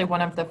is actually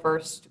one of the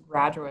first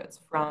graduates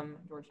from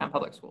Georgetown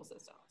Public School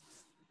System.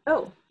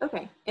 Oh,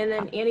 okay. And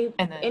then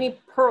Annie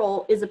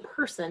Pearl is a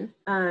person.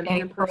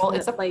 Annie Pearl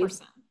is a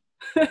person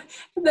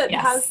that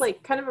yes. has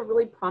like kind of a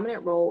really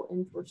prominent role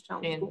in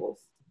Georgetown schools.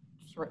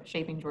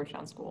 Shaping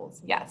Georgetown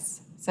schools,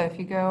 yes. So if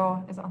you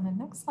go, is it on the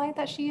next slide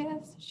that she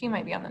is? She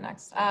might be on the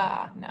next,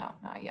 no,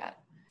 not yet.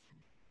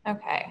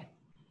 Okay.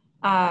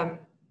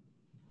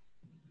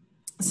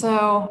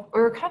 So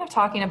we were kind of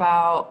talking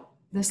about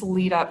this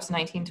lead up to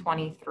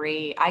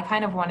 1923. I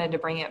kind of wanted to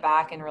bring it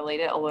back and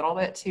relate it a little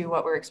bit to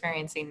what we're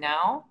experiencing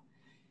now.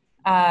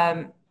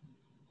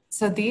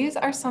 So these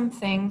are some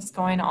things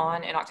going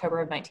on in October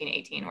of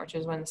 1918, which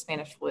is when the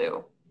Spanish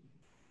flu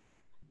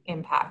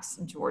impacts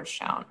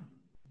Georgetown.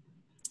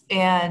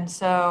 And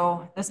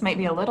so this might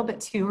be a little bit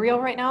too real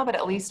right now, but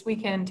at least we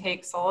can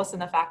take solace in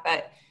the fact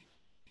that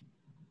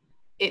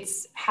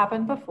it's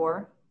happened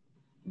before.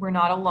 We're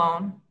not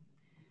alone.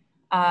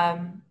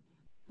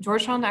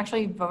 Georgetown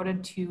actually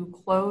voted to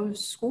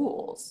close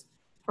schools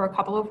for a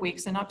couple of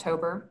weeks in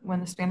October when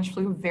the Spanish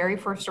flu very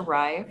first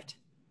arrived.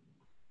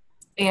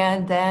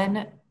 And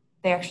then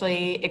they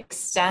actually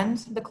extend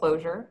the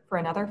closure for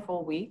another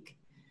full week.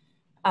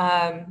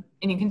 And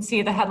you can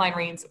see the headline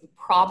reads,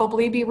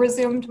 probably be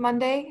resumed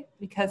Monday,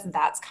 because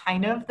that's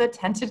kind of the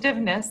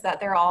tentativeness that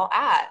they're all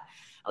at.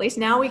 At least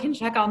now we can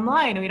check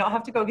online and we don't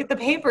have to go get the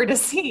paper to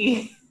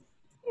see.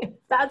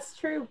 That's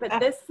true, but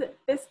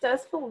this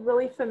does feel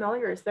really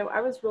familiar. So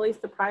I was really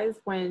surprised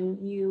when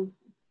you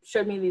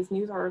showed me these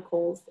news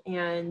articles,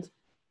 and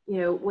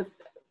with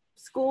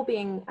school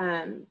being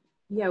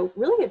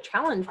really a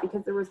challenge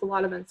because there was a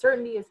lot of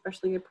uncertainty,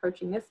 especially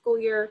approaching this school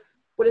year.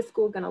 What is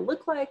school going to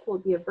look like? Will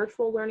it be a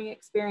virtual learning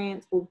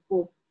experience?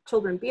 Will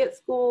children be at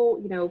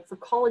school? For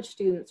college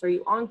students, are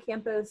you on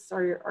campus?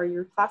 Are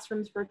your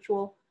classrooms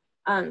virtual?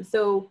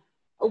 So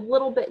a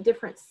little bit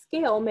different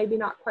scale, maybe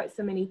not quite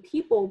so many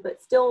people,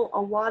 but still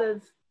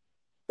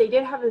they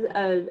did have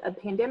a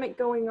pandemic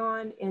going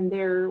on, and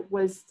there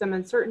was some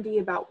uncertainty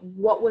about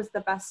what was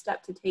the best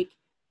step to take.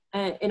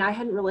 And I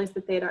hadn't realized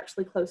that they had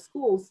actually closed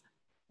schools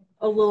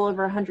a little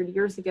over 100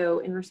 years ago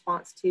in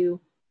response to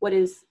what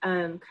is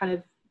kind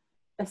of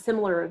a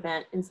similar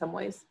event in some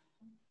ways.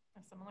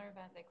 A similar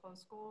event, they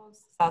closed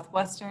schools.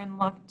 Southwestern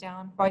locked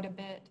down quite a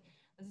bit.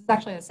 This is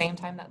actually the same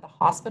time that the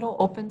hospital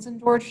opens in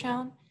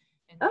Georgetown.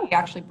 And they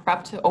actually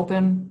prepped to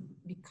open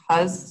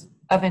because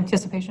of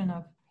anticipation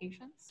of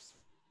patients.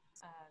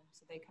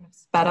 So they kind of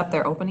sped up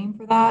their opening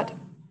for that.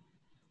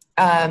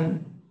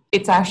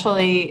 It's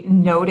actually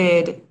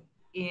noted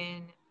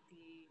in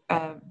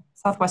the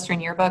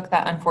Southwestern yearbook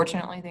that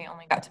unfortunately they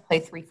only got to play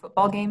 3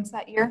 football games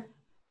that year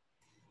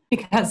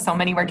because so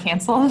many were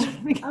canceled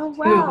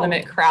to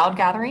limit crowd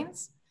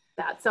gatherings.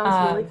 That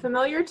sounds really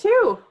familiar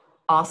too.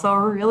 Also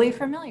really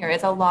familiar.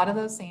 It's a lot of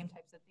those same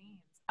types of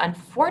themes.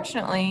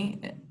 Unfortunately,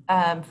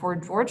 for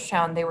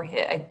Georgetown, they were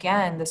hit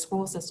again, the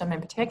school system in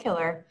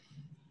particular,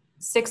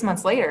 6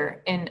 months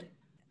later in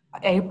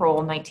April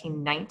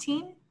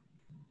 1919.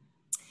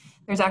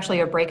 There's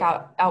actually outbreak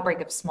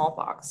of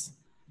smallpox.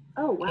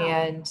 Oh, wow.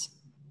 And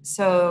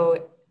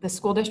so the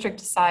school district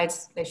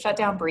decides, they shut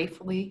down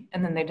briefly,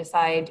 and then they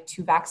decide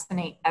to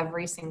vaccinate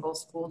every single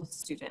school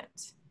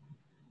student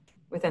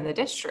within the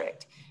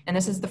district. And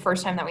this is the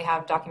first time that we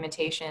have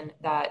documentation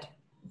that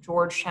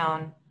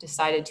Georgetown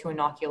decided to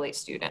inoculate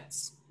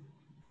students.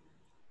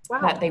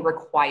 Wow. That they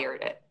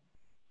required it.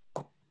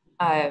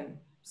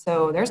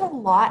 So there's a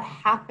lot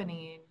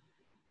happening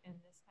in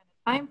this kind of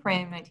time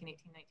frame,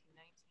 1918, 1919,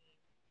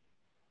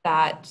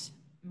 that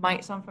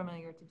might sound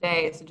familiar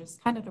today. So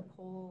just kind of to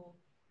pull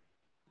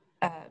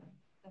the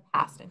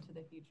past into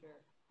the future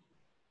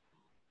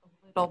a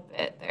little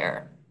bit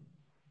there.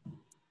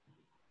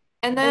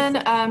 And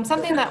then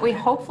something that we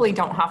hopefully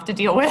don't have to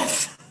deal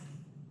with.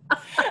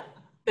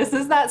 This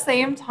is that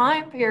same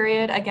time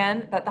period,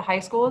 again, that the high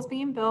school is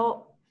being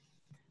built.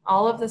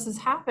 All of this is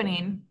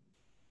happening.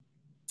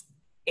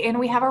 And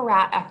we have a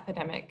rat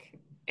epidemic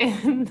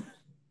in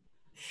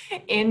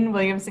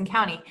Williamson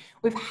County.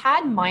 We've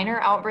had minor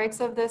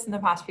outbreaks of this in the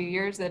past few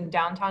years in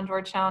downtown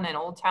Georgetown and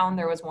Old Town.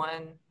 There was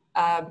one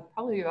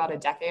probably about a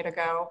decade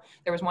ago.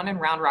 There was one in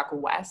Round Rock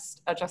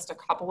West just a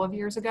couple of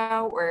years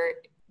ago where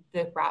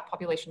the rat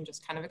population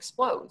just kind of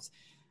explodes.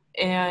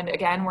 And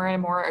again, we're in a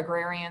more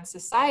agrarian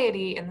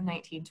society in the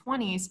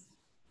 1920s.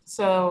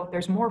 So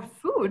there's more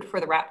food for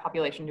the rat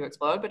population to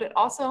explode, but it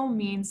also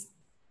means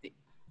the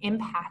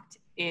impact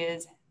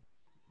is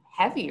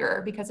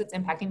heavier because it's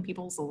impacting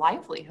people's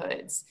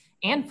livelihoods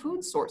and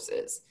food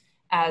sources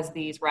as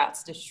these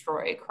rats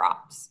destroy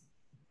crops.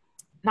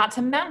 Not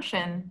to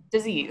mention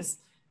disease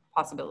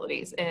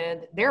possibilities.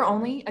 And they're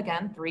only,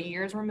 again, 3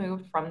 years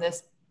removed from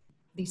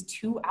these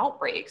 2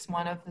 outbreaks,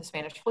 one of the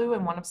Spanish flu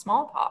and one of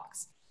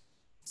smallpox.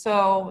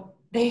 So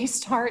they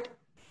start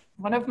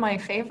one of my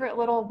favorite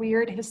little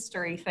weird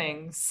history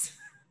things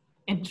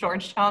in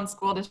Georgetown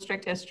School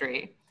District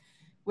history,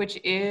 which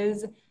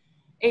is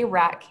a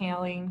rat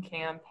killing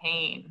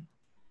campaign.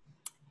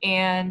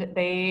 And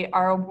they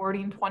are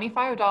awarding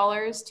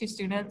 $25 to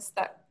students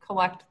that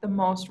collect the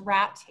most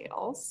rat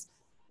tails.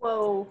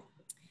 Whoa.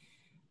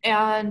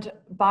 And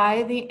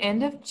by the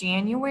end of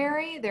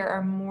January, there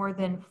are more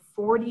than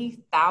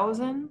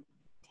 40,000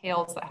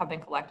 tails that have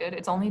been collected.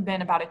 It's only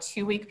been about a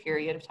 2-week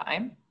period of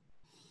time.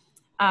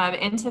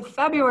 Into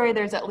February,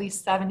 there's at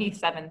least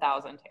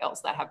 77,000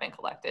 tails that have been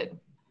collected.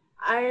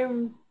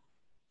 I'm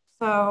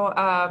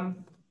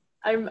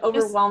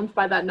overwhelmed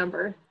by that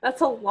number.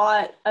 That's a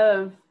lot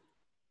of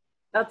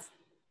rats.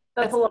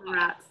 That's a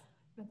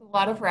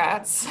lot of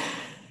rats.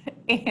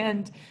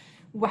 And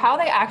how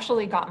they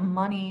actually got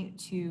money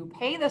to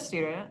pay the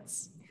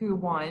students who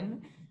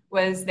won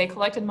was they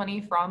collected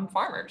money from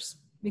farmers,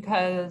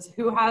 because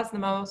who has the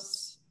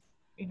most,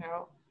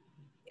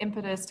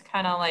 impetus to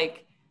kind of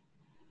like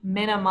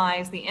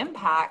minimize the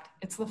impact?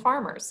 It's the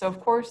farmers. So of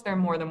course they're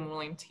more than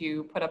willing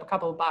to put up a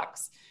couple of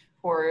bucks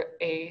for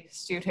a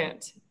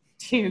student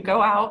to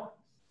go out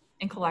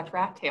and collect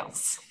rat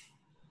tails.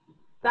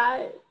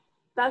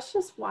 That's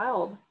just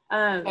wild.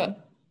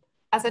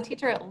 As a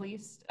teacher, at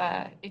least,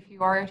 if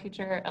you are a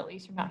teacher, at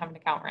least you're not having to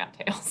count rat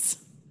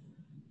tails.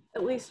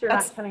 At least you're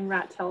not counting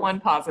rat tails. One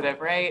positive,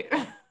 right?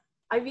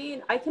 I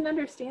mean, I can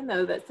understand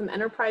though that some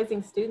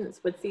enterprising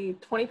students would see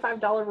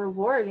 $25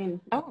 reward and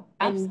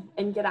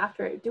get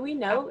after it. Do we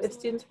know if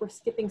students were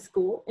skipping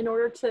school in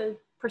order to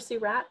pursue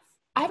rats?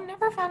 I've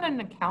never found an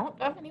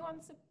account of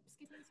anyone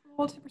skipping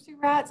school to pursue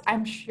rats.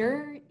 I'm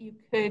sure you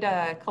could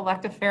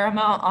collect a fair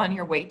amount on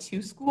your way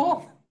to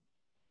school.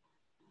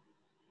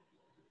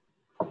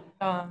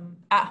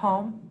 At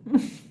home,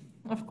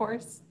 of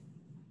course.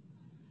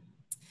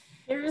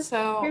 Here's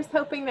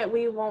hoping that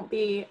we won't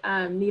be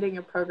needing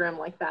a program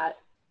like that.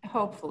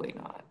 Hopefully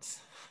not.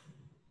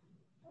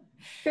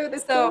 So the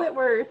school that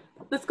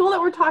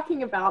we're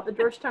talking about, the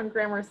Georgetown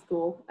Grammar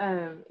School.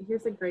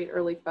 Here's a great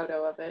early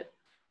photo of it.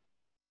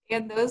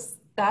 And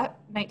that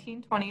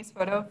 1920s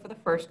photo for the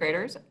first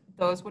graders,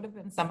 those would have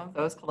been some of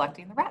those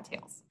collecting the rat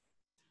tails.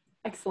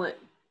 Excellent.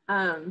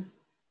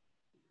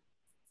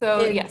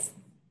 Yes.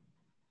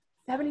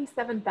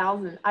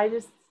 77,000.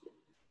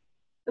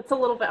 It's a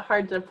little bit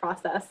hard to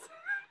process.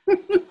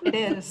 It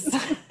is.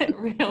 It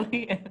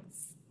really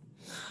is.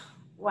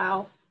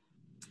 Wow.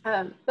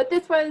 But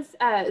this was,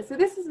 so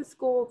this is a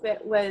school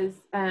that was,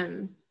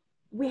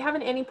 we have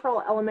an Annie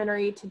Pearl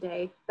Elementary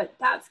today, but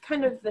that's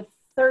kind of the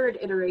third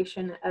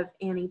iteration of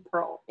Annie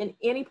Pearl. And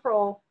Annie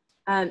Pearl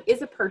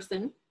is a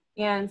person.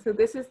 And so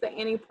this is the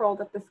Annie Pearl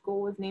that the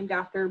school was named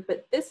after,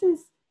 but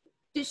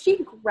did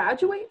she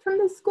graduate from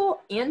this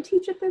school and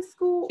teach at this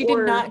school? She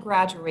did not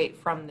graduate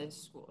from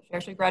this school. She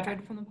actually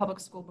graduated from the public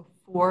school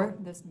before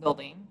this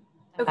building.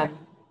 Okay.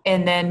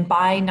 And then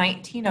by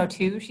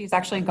 1902, she's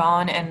actually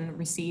gone and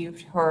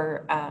received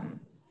her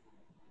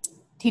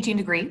teaching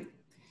degree.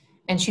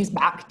 And she's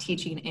back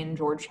teaching in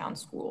Georgetown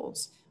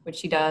schools, which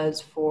she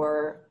does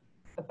for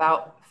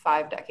about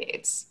 5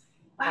 decades.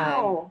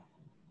 Wow.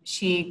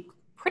 She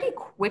pretty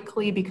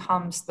quickly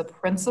becomes the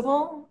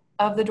principal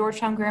of the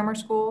Georgetown Grammar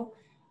School,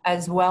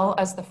 as well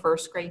as the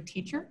first grade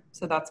teacher.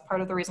 So that's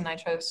part of the reason I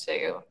chose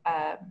to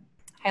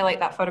highlight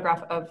that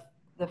photograph of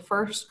the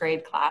first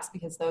grade class,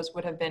 because those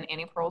would have been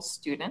Annie Pearl's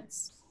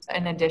students,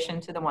 in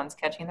addition to the ones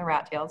catching the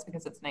rat tails,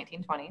 because it's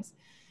 1920s.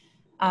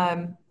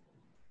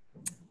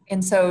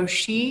 And so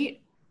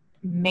she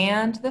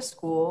manned the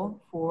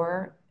school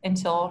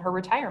until her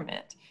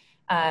retirement,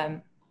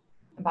 about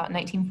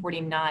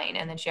 1949.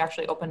 And then she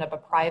actually opened up a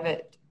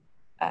private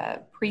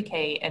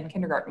pre-K and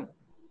kindergarten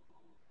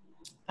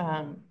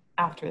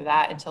after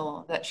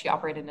that, she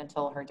operated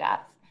until her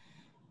death.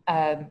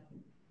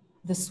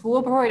 The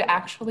school board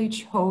actually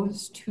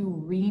chose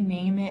to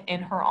rename it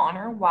in her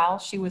honor while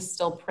she was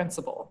still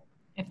principal,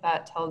 if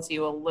that tells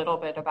you a little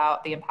bit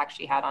about the impact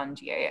she had on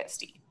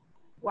GASD.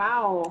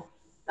 Wow,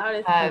 that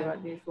is kind of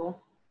unusual.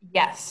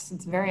 Yes,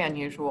 it's very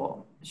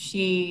unusual.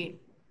 She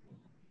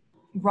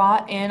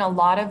brought in a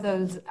lot of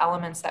those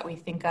elements that we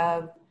think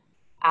of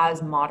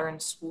as modern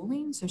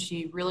schooling. So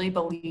she really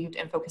believed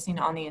in focusing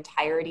on the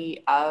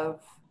entirety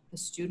of the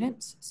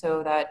student,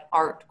 so that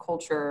art,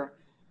 culture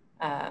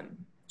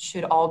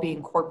should all be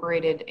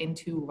incorporated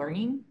into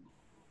learning.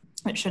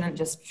 It shouldn't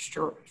just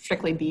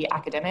strictly be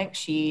academic.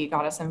 She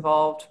got us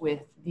involved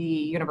with the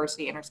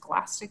University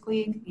Interscholastic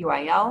League,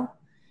 UIL,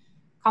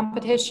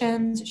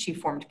 competitions. She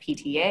formed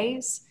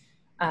PTAs.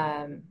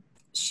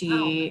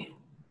 She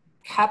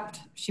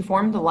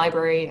formed the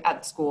library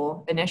at the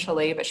school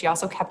initially, but she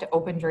also kept it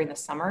open during the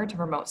summer to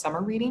promote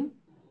summer reading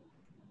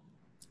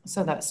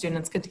so that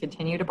students could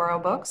continue to borrow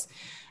books.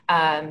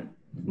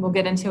 We'll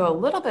get into a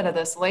little bit of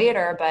this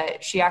later,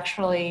 but she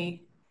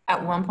actually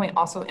at one point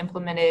also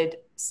implemented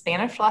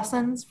Spanish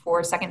lessons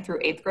for 2nd through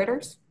 8th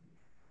graders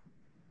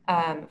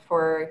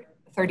for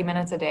 30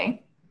 minutes a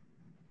day.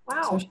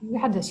 Wow. So she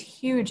had this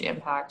huge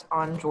impact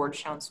on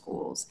Georgetown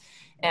schools.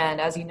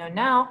 And as you know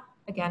now,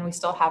 again, we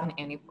still have an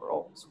Annie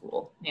Pearl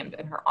school named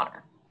in her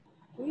honor.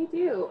 We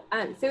do.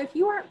 So if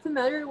you aren't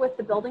familiar with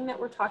the building that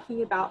we're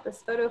talking about,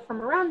 this photo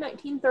from around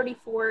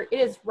 1934, it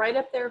is right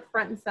up there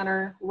front and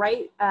center,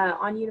 right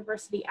on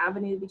University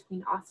Avenue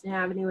between Austin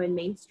Avenue and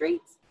Main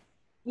Streets.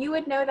 You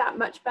would know that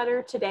much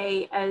better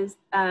today as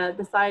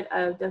the site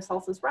of Dos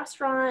Salsas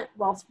Restaurant,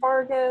 Wells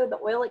Fargo, the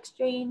oil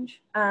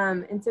exchange.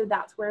 And so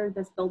that's where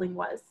this building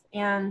was.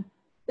 And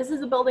this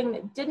is a building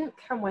that didn't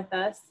come with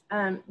us.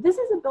 This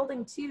is a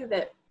building too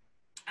that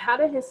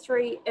had a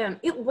history.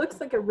 It looks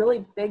like a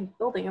really big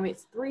building. I mean,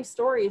 it's 3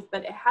 stories,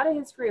 but it had a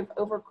history of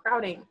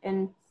overcrowding.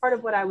 And part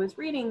of what I was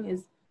reading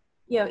is,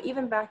 you know,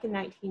 even back in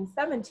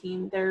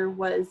 1917, there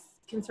was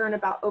concern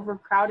about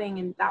overcrowding,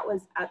 and that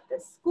was at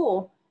this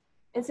school.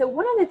 And so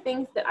one of the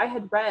things that I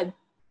had read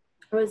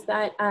was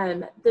that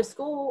the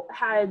school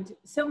had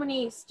so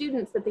many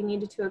students that they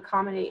needed to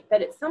accommodate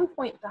that at some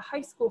point the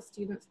high school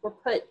students were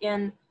put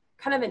in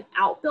kind of an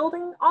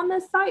outbuilding on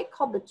this site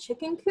called the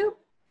chicken coop.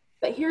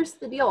 But here's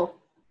the deal.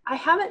 I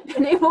haven't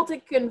been able to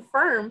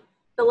confirm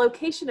the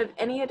location of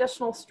any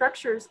additional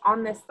structures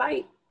on this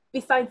site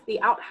besides the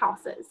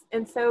outhouses.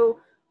 And so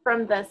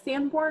from the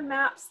Sanborn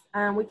maps,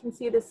 we can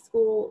see this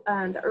school,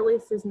 the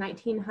earliest is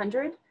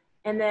 1900.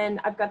 And then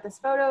I've got this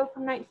photo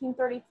from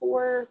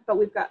 1934, but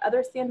we've got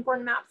other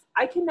Sanborn maps.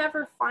 I can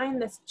never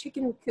find this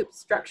chicken coop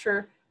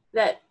structure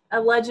that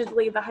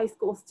allegedly the high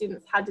school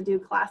students had to do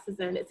classes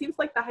in. It seems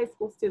like the high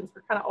school students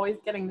were kind of always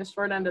getting the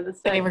short end of the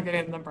stick. They were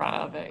getting the brunt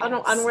of it.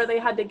 Yes. On where they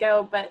had to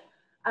go, but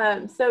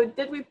so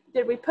did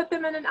we put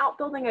them in an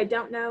outbuilding? I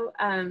don't know.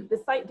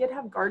 The site did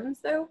have gardens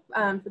though,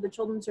 for the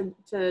children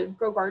to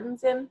grow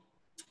gardens in.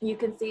 You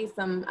can see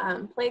some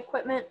play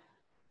equipment,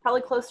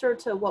 probably closer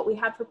to what we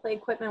had for play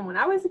equipment when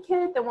I was a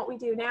kid than what we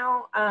do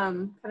now.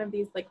 Kind of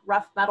these like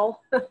rough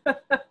metal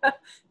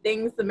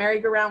things, the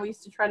merry-go-round we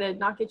used to try to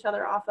knock each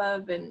other off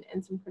of, and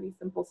some pretty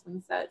simple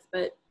swing sets.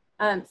 But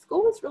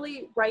school was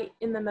really right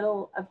in the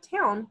middle of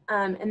town.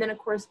 And then of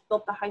course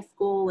built the high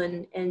school,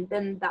 and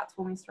then that's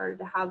when we started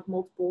to have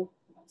multiple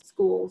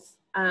schools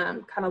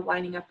kind of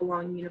lining up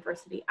along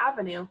University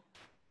Avenue.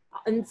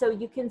 And so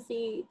you can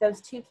see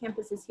those two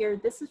campuses here.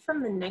 This is from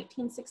the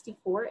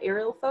 1964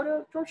 aerial photo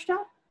of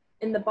Georgetown.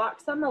 In the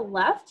box on the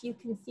left, you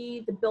can see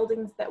the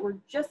buildings that were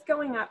just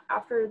going up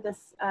after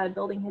this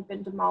building had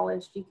been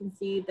demolished. You can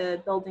see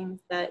the buildings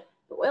that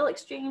the oil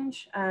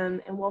exchange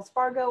and Wells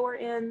Fargo were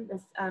in,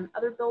 this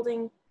other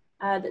building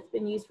that's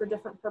been used for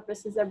different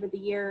purposes over the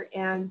year,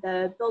 and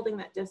the building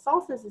that Dos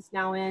Salsas is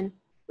now in,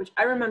 which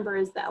I remember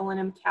is the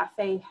L&M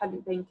Cafe,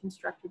 hadn't been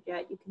constructed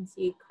yet. You can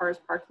see cars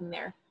parking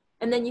there.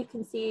 And then you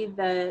can see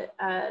the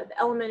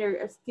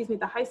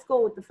high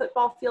school with the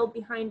football field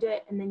behind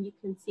it. And then you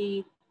can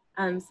see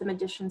some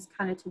additions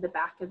kind of to the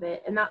back of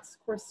it. And that's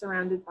of course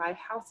surrounded by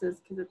houses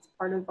because it's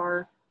part of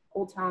our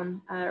Old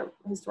Town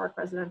historic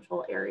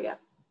residential area.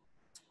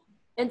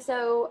 And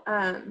so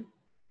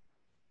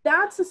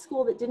that's a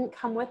school that didn't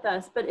come with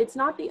us, but it's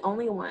not the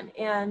only one.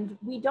 And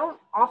we don't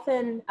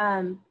often,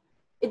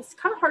 it's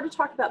kind of hard to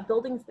talk about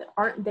buildings that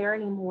aren't there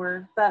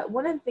anymore, but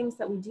one of the things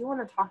that we do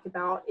want to talk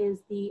about is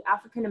the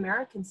African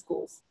American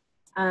schools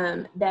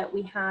that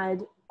we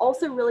had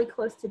also really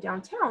close to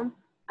downtown,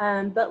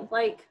 but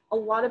like a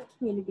lot of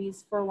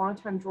communities for a long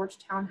time,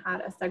 Georgetown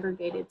had a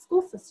segregated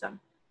school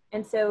system.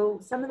 And so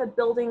some of the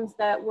buildings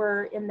that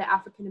were in the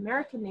African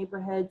American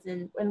neighborhoods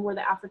and were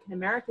the African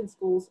American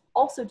schools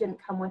also didn't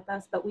come with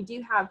us, but we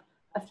do have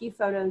a few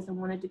photos and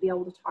wanted to be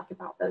able to talk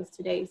about those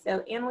today. So,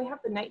 Anne, we have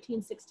the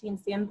 1916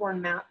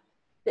 Sanborn map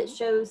that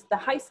shows the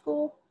high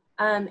school.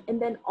 And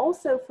then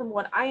also from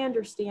what I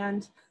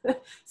understand,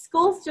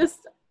 schools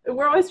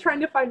we're always trying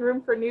to find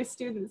room for new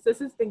students. This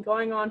has been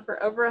going on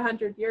for over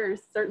 100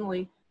 years,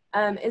 certainly.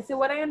 And so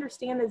what I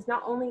understand is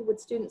not only would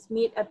students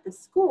meet at the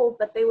school,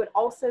 but they would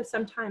also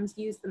sometimes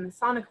use the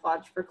Masonic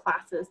Lodge for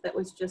classes that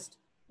was just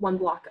one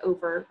block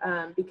over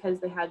because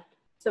they had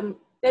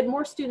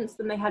more students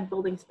than they had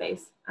building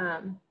space.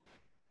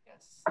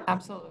 Yes,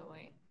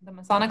 absolutely. The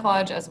Masonic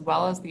Lodge, as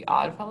well as the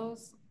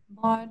Oddfellows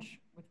Lodge,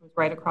 which was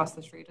right across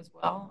the street as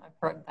well. I've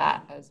heard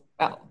that as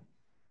well.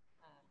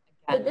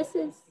 Again,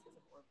 so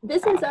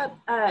this is up,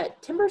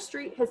 Timber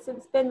Street has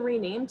since been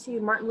renamed to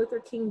Martin Luther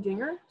King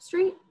Jr.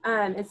 Street.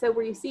 And so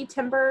where you see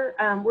Timber,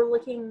 we're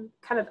looking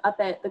kind of up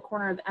at the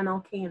corner of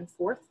MLK and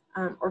 4th,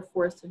 or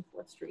Forest and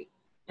 4th Street.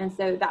 And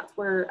so that's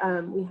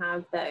where we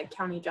have the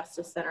County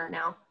Justice Center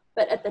now.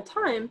 But at the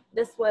time,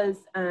 this was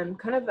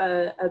kind of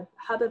a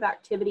hub of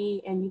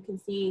activity, and you can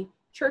see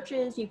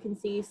churches, you can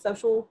see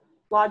social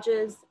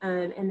lodges,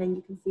 and then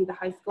you can see the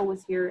high school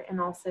was here, and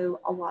also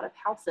a lot of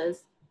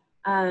houses.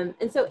 And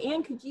so,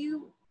 Anne, could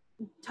you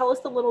tell us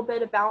a little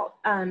bit about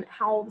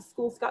how the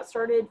schools got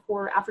started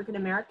for African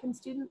American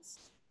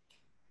students?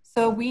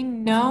 So we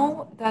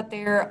know that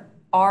there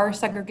are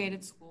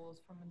segregated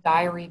schools from a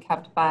diary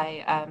kept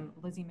by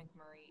Lizzie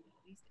McMurray,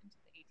 at least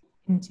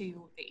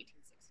into the 1860s.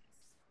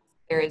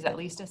 There is at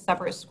least a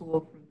separate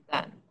school from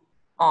then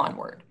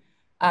onward.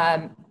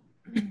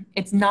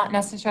 It's not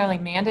necessarily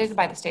mandated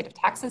by the state of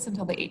Texas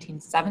until the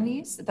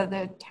 1870s that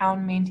the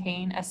town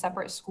maintain a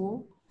separate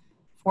school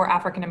for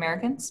African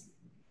Americans.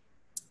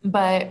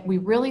 But we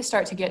really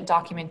start to get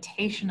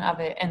documentation of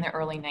it in the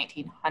early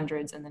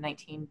 1900s and the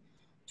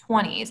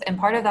 1920s. And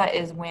part of that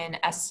is when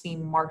S.C.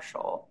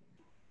 Marshall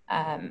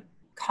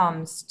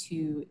comes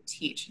to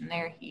teach. And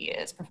there he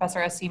is,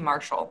 Professor S.C.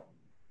 Marshall,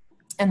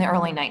 in the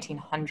early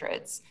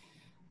 1900s.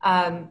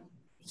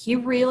 He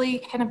really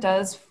kind of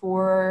does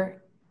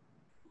for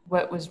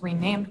what was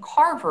renamed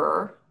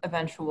Carver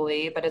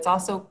eventually, but it's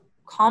also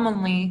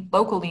commonly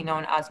locally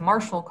known as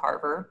Marshall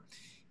Carver.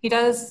 He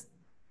does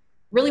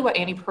really what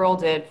Annie Pearl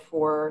did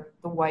for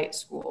the white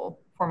school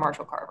for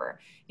Marshall Carver.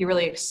 He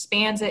really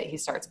expands it. He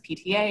starts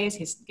PTAs.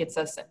 He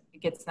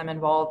gets them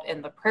involved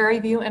in the Prairie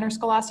View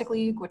Interscholastic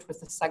League, which was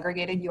the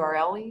segregated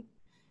URL league.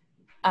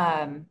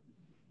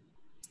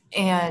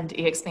 And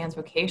he expands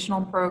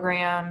vocational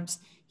programs.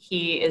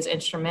 He is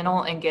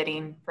instrumental in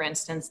getting, for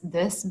instance,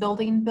 this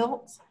building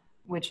built,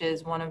 which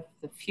is one of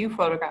the few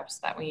photographs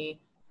that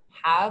we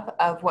have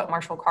of what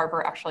Marshall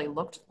Carver actually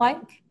looked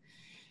like.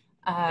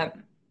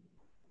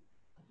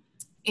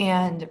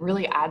 And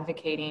really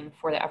advocating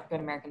for the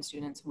African American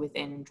students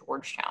within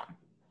Georgetown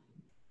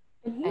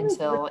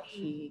until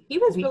he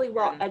was really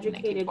well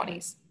educated.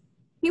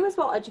 He was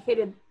well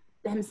educated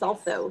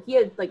himself, though. He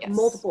had like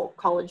multiple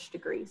college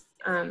degrees.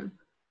 I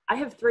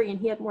have 3, and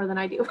he had more than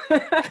I do.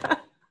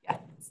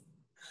 Yes.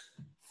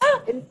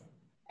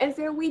 And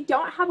so So we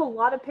don't have a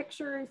lot of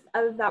pictures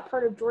of that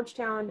part of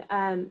Georgetown,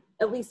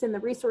 at least in the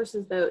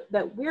resources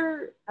that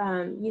we're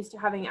used to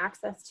having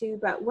access to.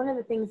 But one of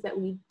the things that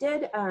we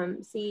did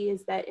see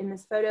is that in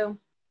this photo,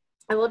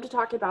 I love to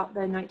talk about the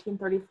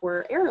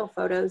 1934 aerial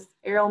photos,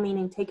 aerial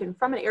meaning taken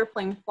from an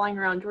airplane flying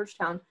around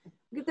Georgetown.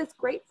 We get this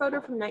great photo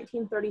from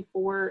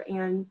 1934,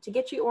 and to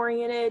get you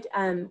oriented,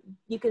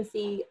 you can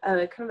see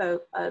kind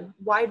of a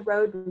wide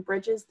road and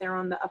bridges there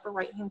on the upper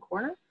right-hand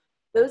corner.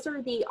 Those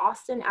are the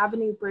Austin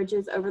Avenue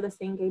bridges over the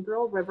San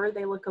Gabriel River.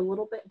 They look a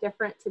little bit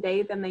different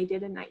today than they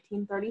did in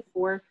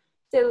 1934.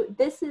 So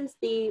this is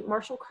the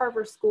Marshall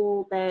Carver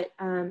School that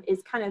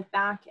is kind of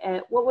back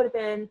at what would have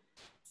been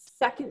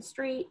 2nd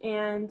Street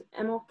and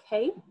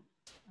MLK,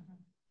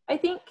 I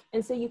think.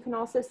 And so you can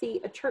also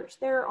see a church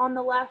there on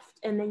the left,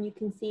 and then you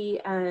can see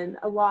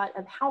a lot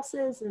of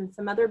houses and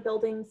some other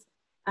buildings.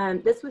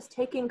 This was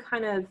taken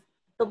kind of,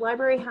 the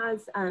library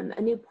has a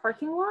new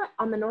parking lot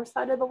on the north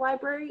side of the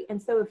library. And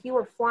so if you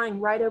were flying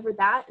right over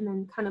that and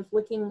then kind of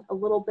looking a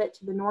little bit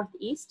to the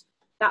northeast,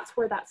 that's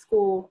where that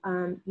school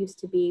used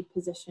to be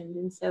positioned.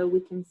 And so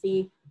we can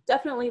see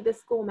definitely this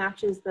school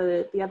matches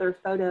the other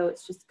photo.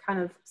 It's just kind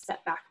of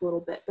set back a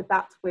little bit, but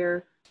that's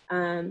where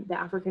the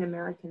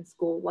African-American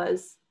school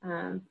was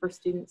for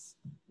students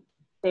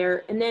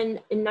there. And then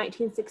in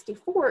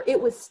 1964,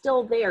 it was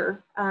still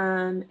there.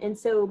 And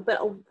so,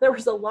 but there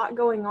was a lot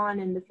going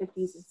on in the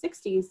 50s and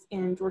 60s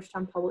in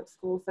Georgetown Public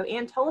Schools. So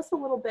Ann, tell us a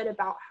little bit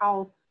about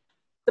how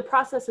the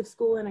process of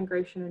school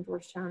integration in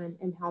Georgetown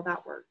and how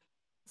that worked.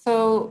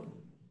 So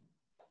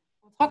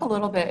we'll talk a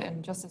little bit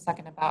in just a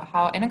second about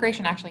how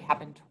integration actually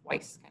happened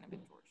twice kind of in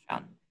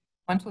Georgetown.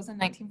 Once was in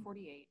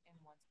 1948 and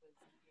once was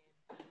in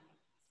the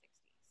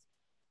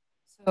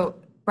 1960s. So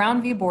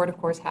Brown v. Board, of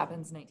course,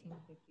 happens in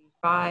 1955.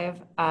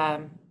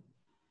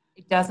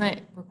 It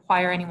doesn't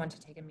require anyone to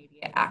take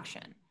immediate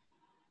action.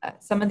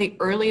 Some of the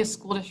earliest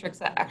school districts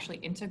that actually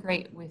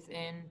integrate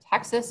within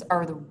Texas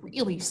are the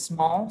really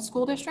small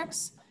school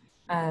districts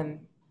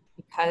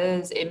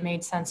because it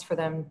made sense for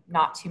them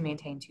not to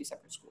maintain two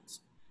separate schools.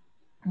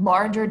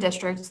 Larger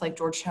districts like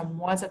Georgetown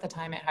was at the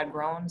time, it had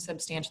grown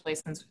substantially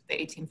since the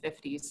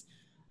 1850s.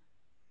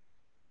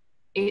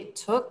 It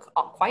took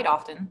quite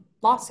often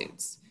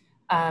lawsuits,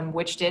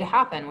 which did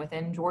happen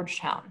within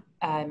Georgetown.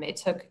 It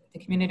took the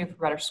Community for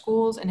Better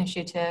Schools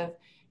initiative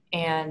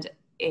and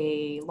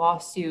a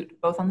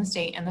lawsuit both on the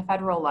state and the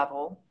federal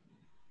level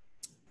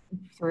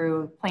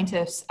through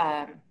plaintiffs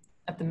of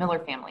the Miller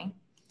family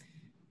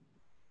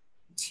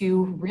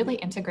to really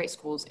integrate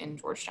schools in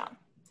Georgetown.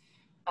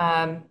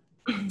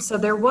 So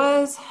there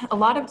was a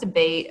lot of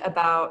debate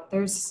about,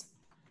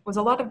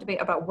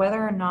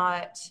 whether or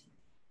not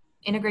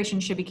integration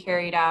should be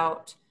carried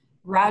out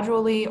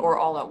gradually or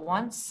all at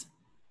once.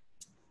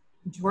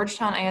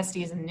 Georgetown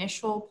ISD's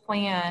initial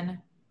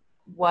plan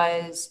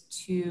was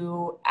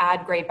to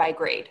add grade by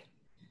grade,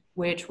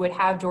 which would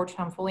have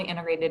Georgetown fully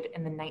integrated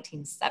in the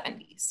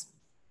 1970s.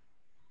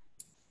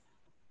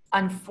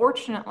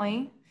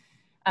 Unfortunately,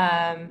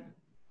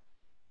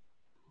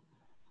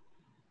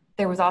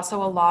 there was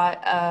also a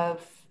lot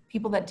of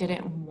people that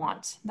didn't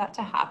want that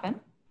to happen.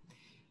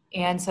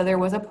 And so there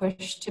was a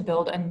push to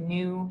build a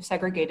new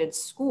segregated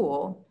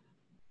school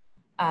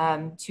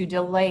to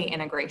delay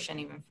integration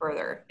even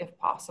further, if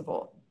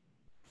possible.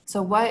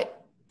 So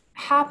what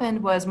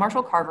happened was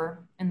Marshall Carver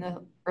in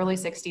the early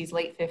 60s,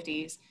 late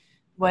 50s,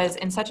 was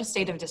in such a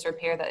state of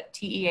disrepair that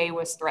TEA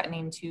was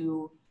threatening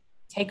to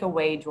take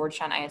away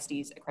Georgetown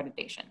ISD's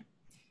accreditation.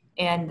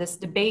 And this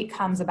debate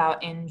comes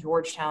about in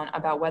Georgetown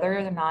about whether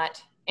or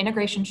not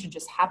integration should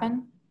just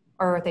happen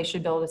or if they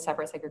should build a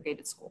separate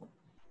segregated school.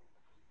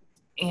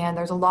 And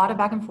there's a lot of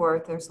back and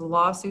forth. There's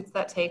lawsuits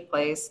that take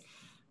place.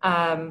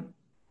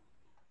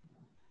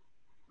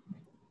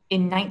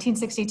 In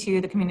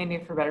 1962, the Community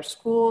for Better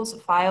Schools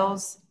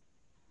files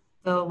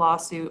the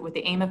lawsuit with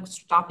the aim of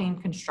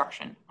stopping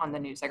construction on the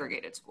new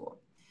segregated school.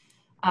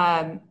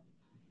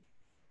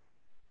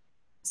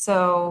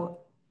 So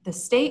the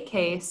state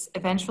case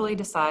eventually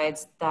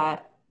decides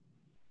that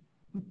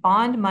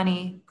bond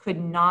money could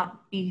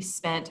not be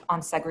spent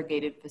on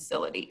segregated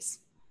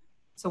facilities.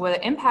 So what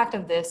the impact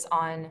of this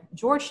on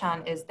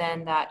Georgetown is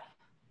then that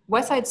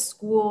Westside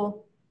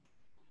School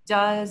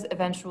does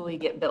eventually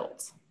get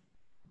built.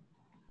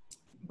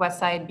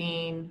 Westside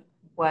being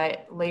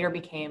what later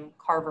became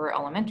Carver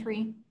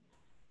Elementary.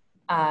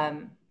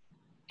 And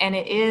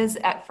it is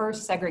at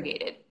first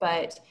segregated,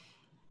 but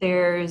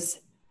there's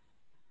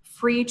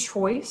free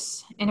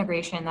choice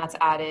integration that's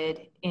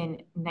added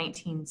in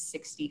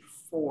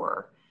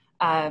 1964.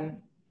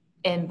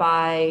 And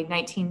by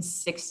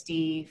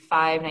 1965,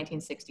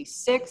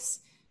 1966,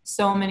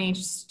 so many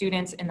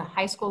students in the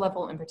high school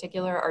level in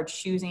particular are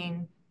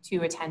choosing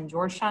to attend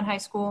Georgetown High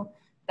School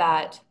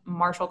that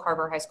Marshall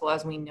Carver High School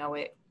as we know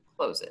it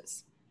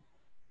closes.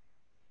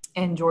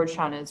 And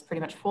Georgetown is pretty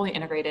much fully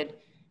integrated,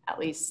 at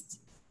least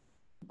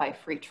by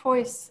free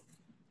choice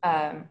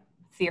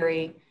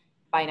theory,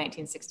 by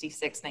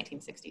 1966,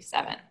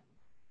 1967.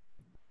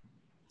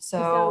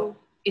 So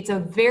it's a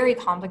very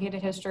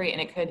complicated history,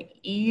 and it could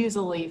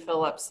easily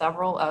fill up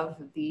several of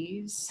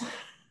these.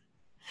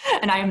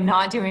 And I'm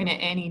not doing it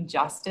any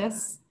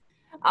justice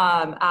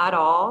at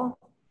all.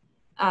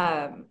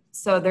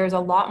 So there's a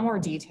lot more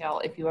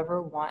detail if you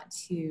ever want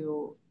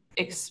to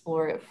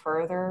explore it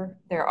further.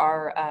 There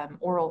are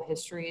oral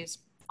histories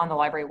on the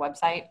library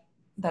website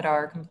that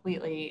are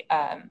completely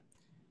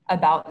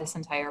about this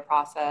entire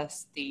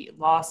process, the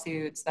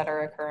lawsuits that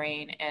are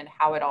occurring, and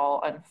how it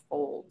all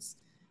unfolds.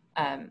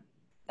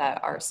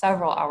 That are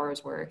several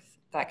hours worth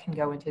that can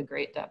go into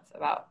great depth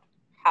about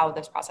how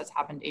this process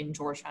happened in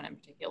Georgetown in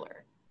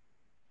particular.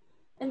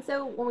 And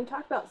so when we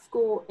talk about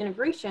school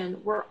integration,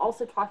 we're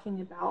also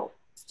talking about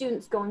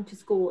students going to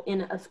school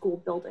in a school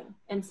building.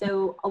 And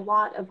so a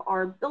lot of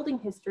our building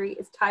history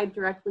is tied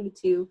directly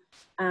to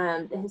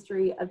the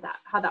history of that,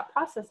 how that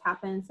process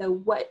happened. So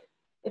what,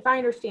 if I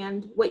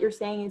understand what you're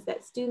saying, is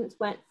that students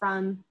went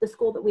from the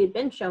school that we had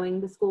been showing,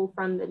 the school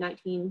from the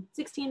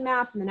 1916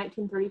 map and the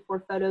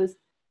 1934 photos,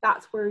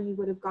 that's where you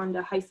would have gone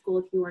to high school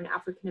if you were an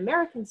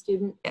African-American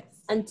student, Yes.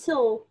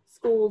 until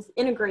schools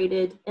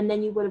integrated, and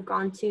then you would have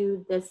gone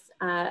to this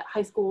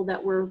high school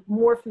that we're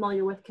more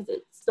familiar with because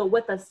it's still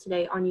with us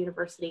today on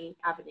University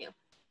Avenue.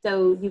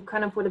 So you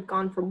kind of would have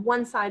gone from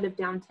one side of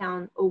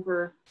downtown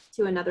over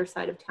to another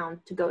side of town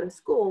to go to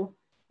school.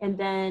 And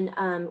then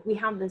we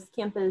have this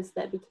campus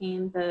that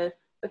became the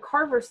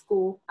Carver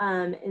School,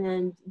 and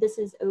then this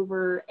is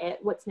over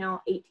at what's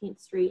now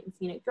 18th Street and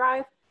Scenic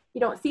Drive. You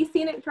don't see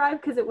Scenic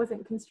Drive because it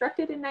wasn't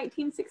constructed in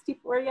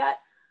 1964 yet.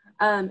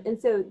 And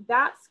so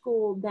that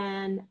school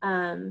then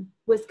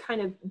was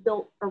kind of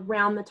built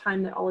around the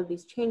time that all of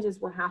these changes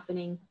were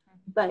happening,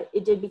 but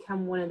it did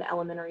become one of the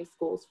elementary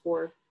schools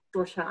for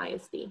Georgetown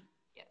ISD.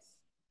 Yes.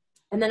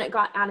 And then it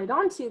got added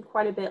on to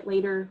quite a bit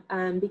later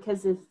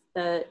because if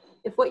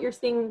what you're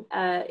seeing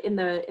in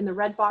the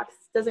red box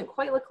doesn't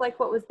quite look like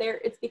what was there,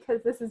 it's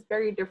because this is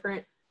very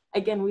different.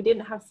 Again, we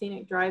didn't have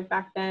Scenic Drive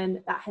back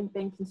then. That hadn't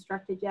been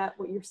constructed yet.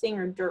 What you're seeing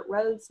are dirt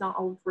roads. Not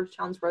all of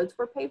Georgetown's roads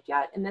were paved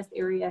yet, and this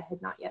area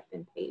had not yet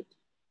been paved.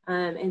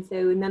 And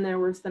then there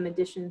were some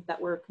additions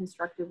that were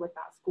constructed with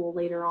that school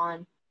later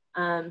on,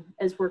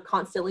 as we're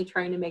constantly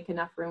trying to make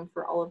enough room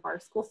for all of our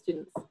school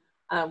students,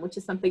 which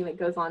is something that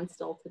goes on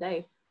still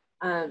today.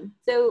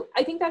 So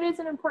I think that is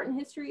an important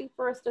history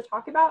for us to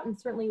talk about,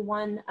 and certainly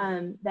one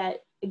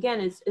that,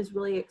 again, is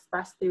really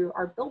expressed through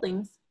our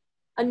buildings.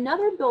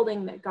 Another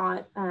building that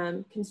got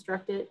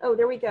constructed, oh,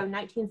 there we go,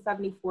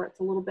 1974. It's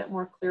a little bit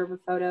more clear of a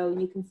photo.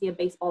 You can see a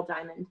baseball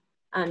diamond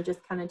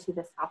just kind of to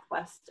the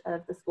southwest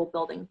of the school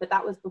building, but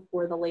that was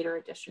before the later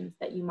additions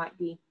that you might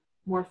be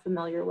more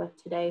familiar with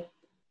today.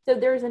 So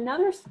there's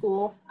another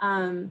school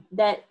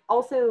that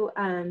also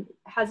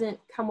hasn't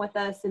come with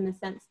us in the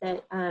sense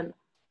that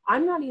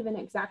I'm not even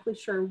exactly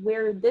sure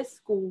where this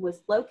school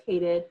was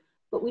located,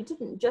 but we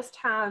didn't just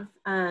have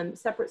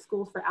separate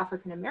schools for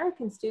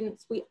African-American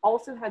students. We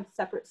also had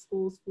separate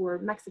schools for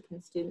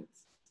Mexican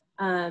students.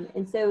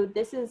 And so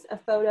this is a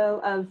photo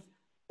of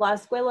La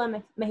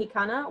Escuela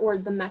Mexicana, or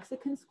the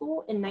Mexican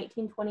school, in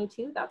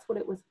 1922. That's what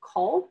it was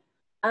called.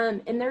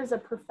 And there's a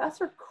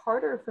Professor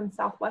Carter from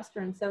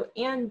Southwestern. So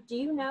Ann, do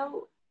you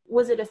know,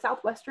 was it a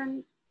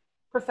Southwestern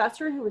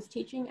professor who was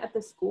teaching at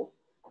this school?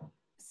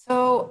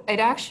 So it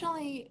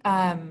actually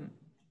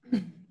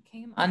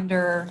came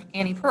under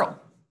Annie Pearl.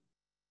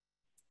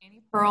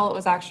 Pearl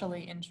was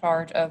actually in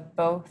charge of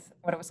both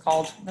what it was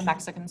called the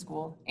Mexican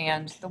school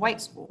and the white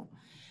school.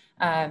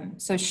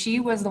 So she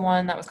was the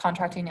one that was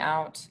contracting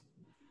out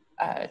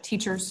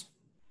teachers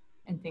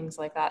and things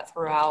like that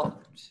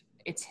throughout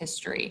its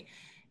history.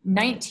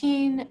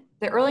 The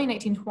early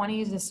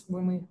 1920s is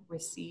when we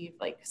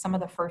received like some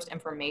of the first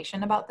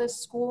information about this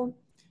school.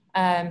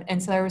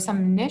 And so there was some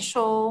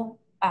initial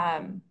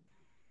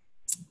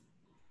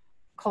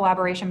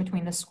collaboration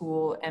between the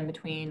school and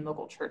between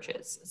local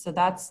churches. So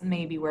that's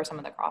maybe where some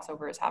of the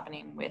crossover is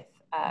happening with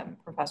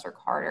Professor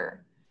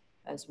Carter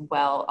as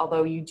well.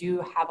 Although you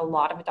do have a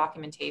lot of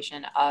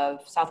documentation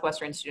of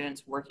Southwestern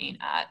students working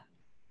at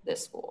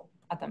this school,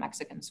 at the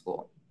Mexican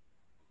school,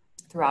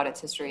 throughout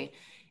its history.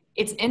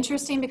 It's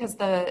interesting because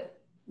the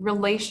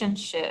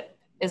relationship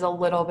is a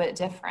little bit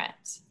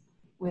different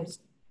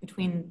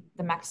between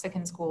the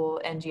Mexican school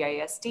and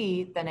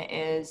GISD than it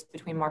is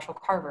between Marshall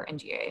Carver and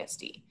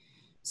GISD.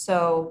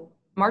 So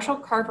Marshall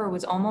Carver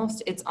was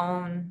almost its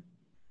own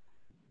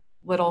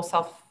little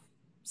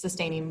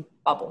self-sustaining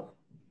bubble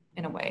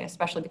in a way,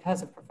 especially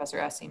because of Professor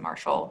S.C.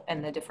 Marshall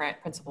and the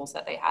different principles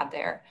that they had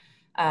there.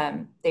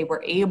 They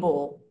were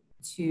able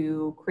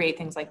to create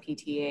things like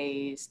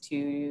PTAs,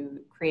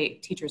 to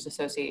create teachers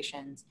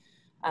associations.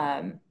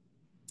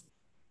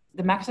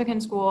 The Mexican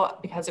school,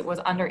 because it was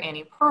under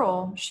Annie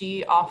Pearl,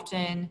 she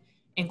often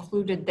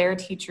included their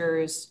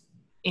teachers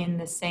in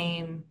the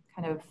same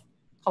kind of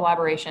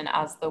collaboration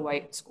as the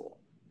white school.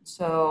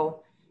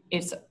 So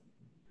it's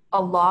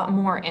a lot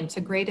more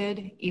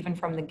integrated even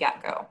from the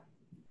get-go.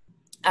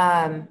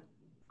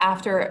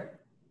 After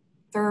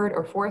third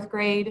or fourth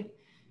grade,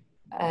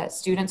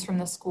 students from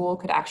the school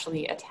could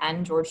actually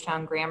attend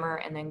Georgetown Grammar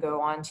and then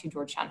go on to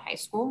Georgetown High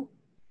School.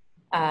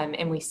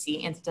 And we see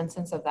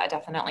instances of that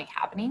definitely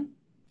happening.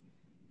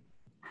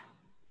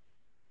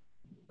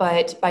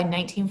 But by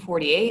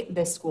 1948,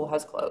 this school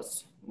has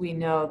closed. We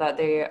know that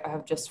they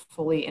have just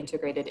fully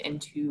integrated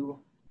into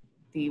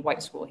the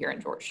white school here in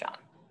Georgetown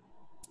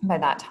by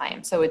that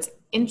time. So it's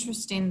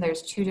interesting.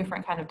 There's two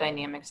different kind of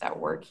dynamics at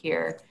work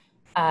here,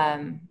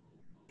 and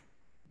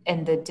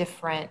the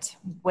different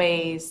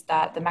ways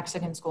that the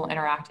Mexican school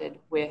interacted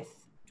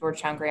with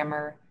Georgetown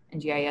Grammar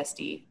and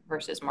GISD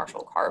versus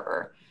Marshall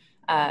Carver.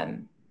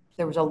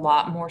 There was a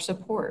lot more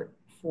support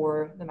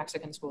for the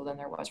Mexican school than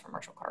there was for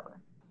Marshall Carver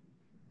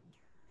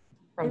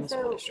from the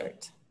school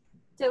district.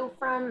 So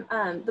from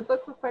the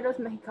book Recuerdos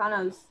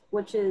Mexicanos,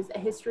 which is a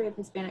history of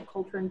Hispanic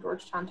culture in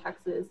Georgetown,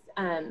 Texas,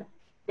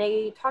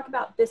 they talk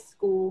about this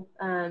school,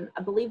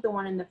 I believe the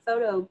one in the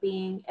photo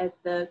being at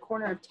the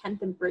corner of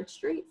 10th and Bridge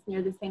Streets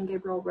near the San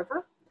Gabriel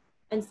River.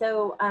 And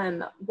so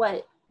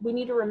what we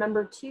need to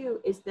remember too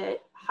is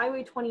that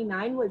Highway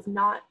 29 was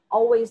not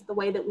always the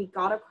way that we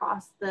got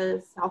across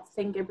the South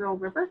San Gabriel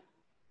River.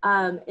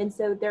 And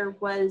so there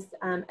was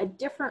a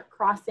different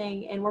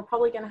crossing, and we're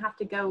probably going to have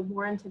to go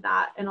more into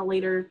that in a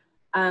later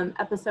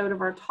episode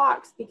of our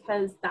talks,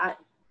 because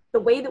the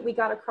way that we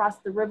got across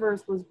the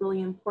rivers was really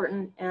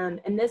important.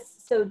 And this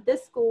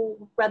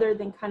school, rather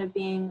than kind of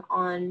being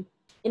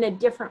in a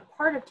different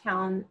part of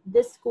town,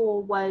 this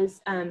school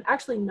was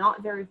actually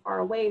not very far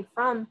away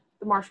from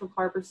the Marshall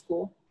Carver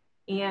School.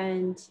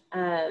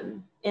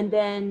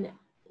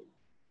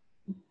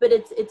 But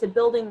it's a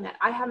building that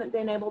I haven't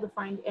been able to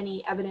find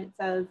any evidence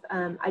of.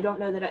 I don't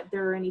know that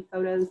there are any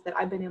photos that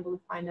I've been able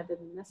to find other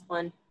than this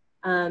one.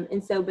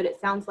 But it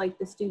sounds like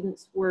the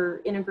students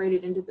were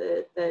integrated into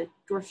the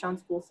Georgetown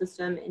school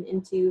system and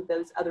into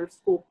those other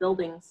school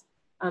buildings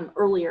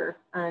earlier.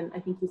 I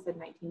think you said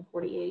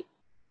 1948.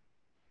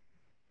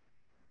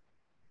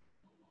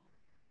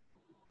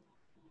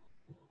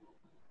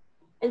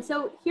 And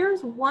so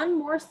here's one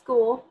more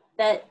school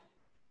that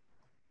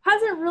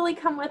hasn't really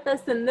come with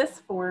us in this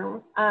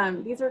form.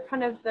 These are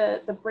kind of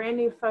the brand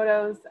new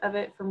photos of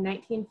it from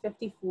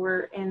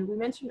 1954. And we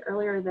mentioned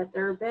earlier that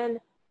there have been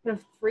kind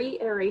of 3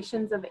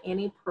 iterations of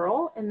Annie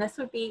Pearl, and this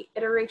would be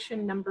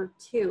iteration number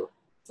 2.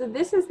 So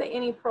this is the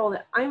Annie Pearl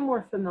that I'm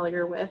more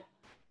familiar with.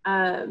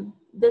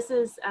 This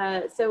is,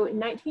 so in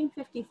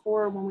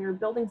 1954, when we were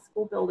building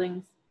school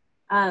buildings,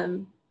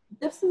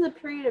 this is a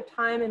period of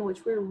time in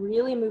which we were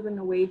really moving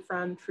away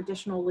from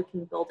traditional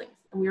looking buildings.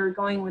 And we were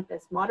going with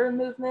this modern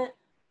movement,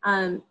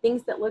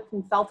 things that looked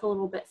and felt a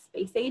little bit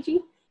space agey,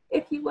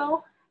 if you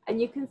will.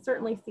 And you can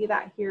certainly see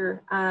that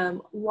here. A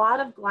lot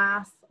of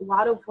glass, a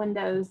lot of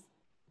windows,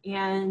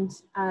 and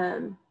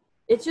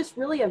it's just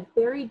really a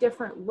very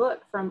different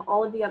look from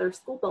all of the other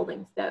school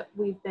buildings that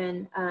we've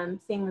been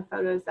seeing the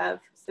photos of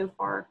so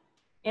far.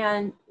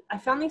 And I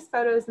found these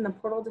photos in the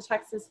Portal to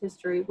Texas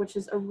History, which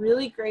is a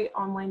really great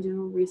online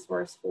digital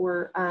resource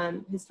for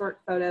historic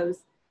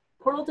photos.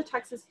 Portal to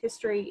Texas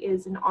History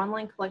is an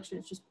online collection.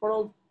 It's just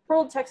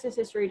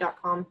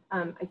portaltexashistory.com.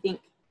 I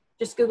think,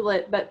 just Google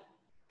it, but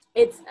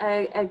it's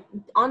a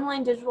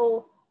online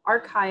digital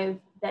archive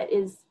that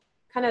is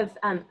kind of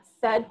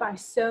fed by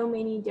so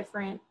many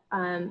different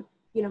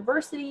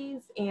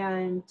universities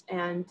and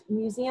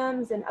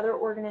museums and other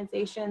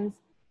organizations.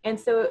 And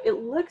so it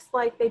looks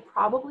like they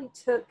probably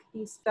took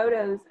these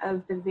photos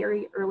of the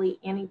very early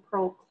Annie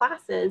Pearl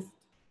classes,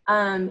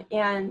 and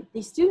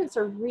the students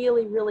are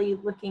really, really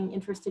looking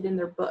interested in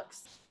their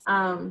books.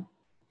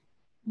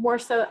 More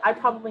so, I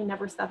probably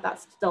never sat that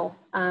still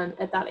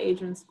at that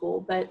age in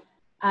school, but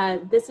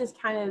this is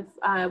kind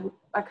of,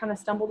 I kind of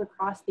stumbled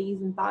across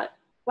these and thought,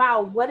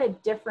 wow, what a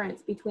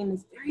difference between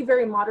this very,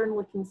 very modern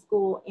looking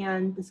school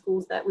and the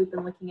schools that we've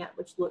been looking at,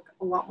 which look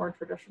a lot more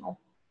traditional.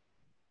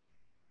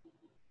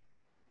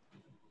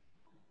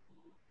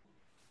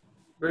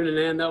 Britin and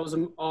Ann, that was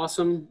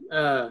awesome.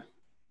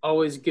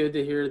 Always good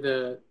to hear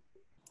the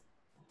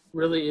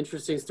really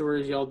interesting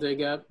stories y'all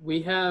dig up.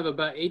 We have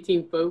about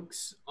 18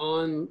 folks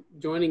on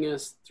joining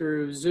us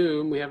through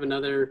Zoom. We have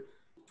another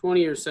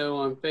 20 or so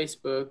on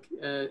Facebook.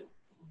 Do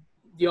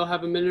y'all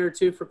have a minute or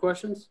two for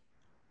questions?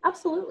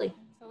 Absolutely.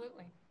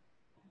 Absolutely.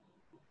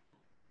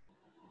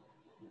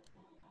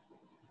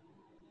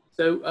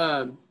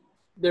 So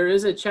there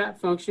is a chat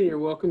function. You're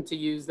welcome to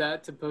use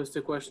that to post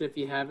a question if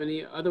you have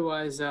any.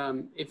 Otherwise,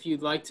 if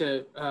you'd like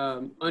to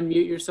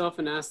unmute yourself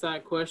and ask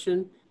that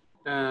question,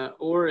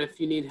 or if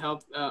you need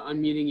help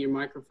unmuting your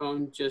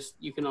microphone,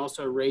 you can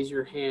also raise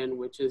your hand,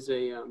 which is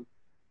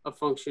a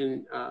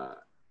function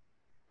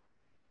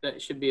that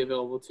should be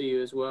available to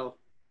you as well.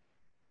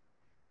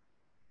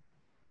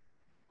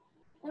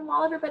 And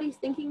while everybody's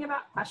thinking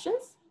about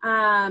questions,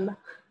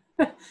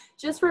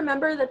 just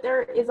remember that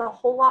there is a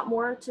whole lot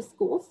more to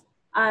schools.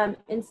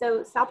 And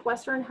so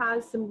Southwestern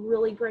has some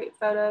really great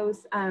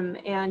photos.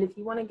 And if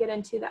you want to get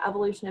into the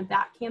evolution of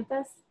that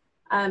campus,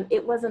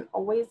 it wasn't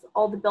always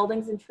all the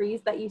buildings and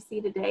trees that you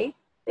see today.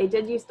 They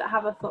did used to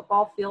have a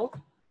football field.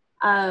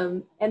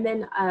 And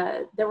then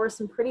there were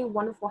some pretty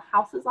wonderful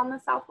houses on the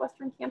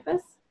Southwestern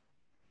campus.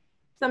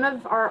 Some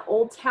of our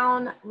old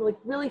town, like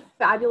really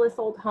fabulous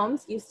old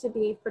homes used to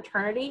be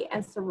fraternity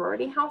and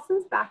sorority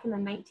houses back in the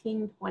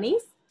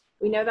 1920s.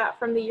 We know that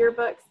from the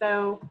yearbook.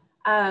 So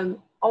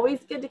always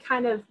good to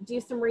kind of do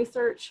some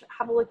research,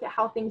 have a look at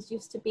how things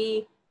used to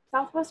be.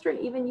 Southwestern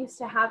even used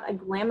to have a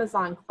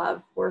glamazon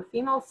club where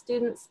female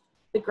students,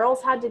 the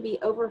girls had to be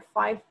over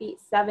 5 feet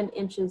 7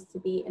 inches to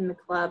be in the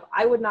club.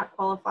 I would not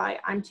qualify,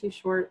 I'm too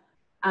short.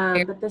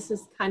 But this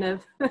is kind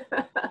of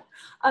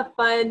a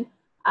fun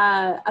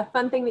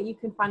thing that you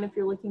can find if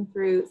you're looking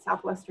through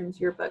Southwestern's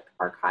yearbook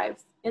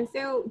archives. And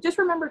so just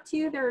remember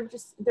too,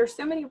 there's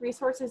so many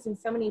resources and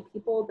so many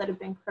people that have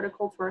been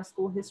critical to our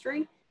school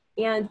history.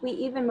 And we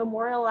even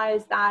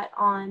memorialize that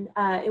on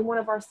in one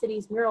of our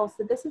city's murals.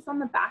 So this is on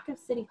the back of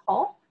City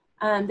Hall.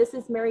 This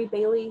is Mary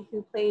Bailey,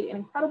 who played an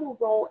incredible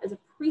role as a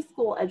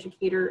preschool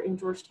educator in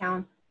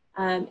Georgetown.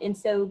 And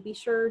so be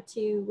sure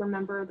to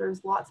remember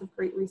there's lots of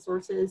great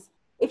resources.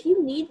 If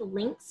you need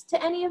links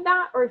to any of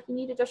that, or if you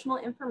need additional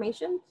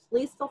information,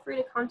 please feel free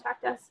to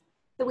contact us.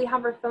 So we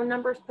have our phone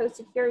numbers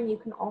posted here, and you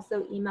can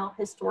also email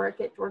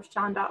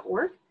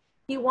historic@georgetown.org.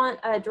 If you want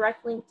a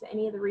direct link to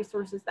any of the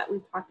resources that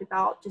we've talked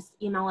about, just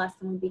email us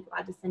and we'd be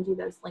glad to send you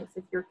those links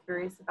if you're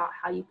curious about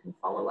how you can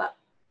follow up,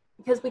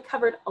 because we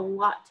covered a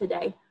lot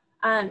today.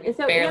 And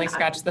so barely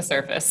scratched the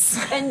surface.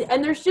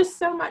 And there's just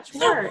so much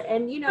more.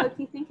 And, you know, if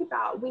you think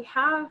about, we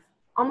have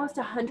almost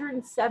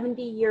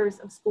 170 years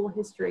of school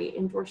history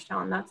in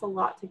Georgetown. That's a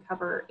lot to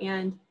cover.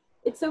 And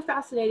it's so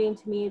fascinating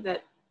to me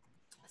that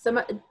so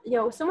much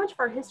of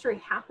our history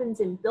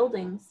happens in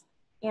buildings.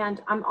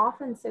 And I'm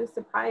often so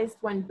surprised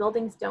when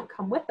buildings don't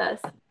come with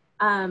us.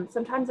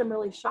 Sometimes I'm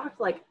really shocked,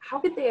 like, how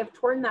could they have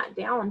torn that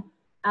down?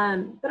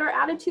 But our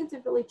attitudes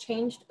have really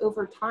changed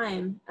over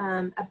time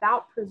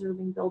about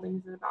preserving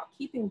buildings and about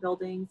keeping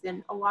buildings.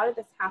 And a lot of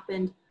this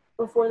happened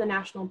before the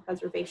National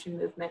Preservation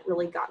Movement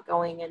really got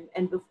going,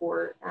 and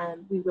before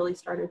we really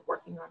started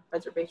working on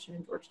preservation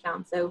in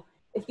Georgetown. So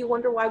if you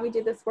wonder why we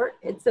do this work,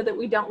 it's so that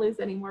we don't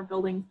lose any more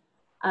buildings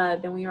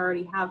than we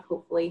already have,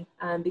 hopefully,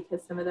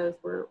 because some of those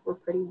were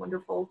pretty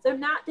wonderful. So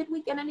Nat, did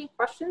we get any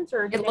questions?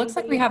 Or it looks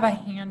like we have a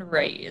hand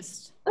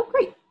raised. Oh,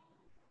 great.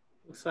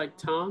 Looks like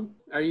Tom,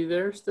 are you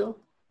there still?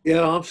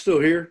 Yeah, I'm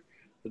still here.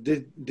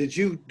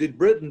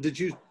 Britin, did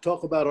you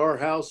talk about our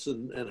house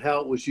and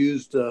how it was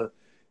used?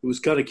 It was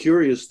kind of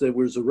curious. There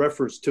was a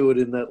reference to it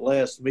in that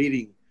last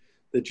meeting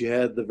that you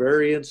had, the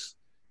variants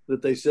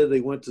that they said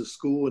they went to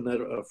school in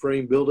that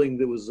frame building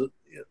that was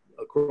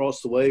across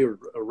the way or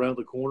around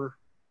the corner.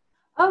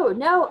 Oh,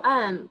 no,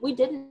 we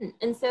didn't.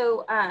 And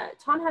so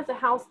Tom has a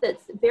house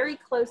that's very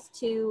close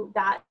to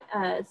that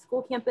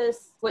school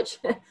campus, which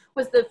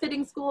was the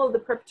fitting school of the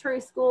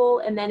preparatory school,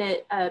 and then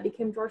it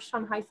became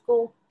Georgetown High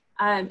School.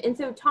 And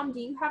so, Tom, do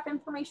you have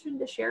information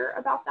to share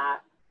about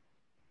that?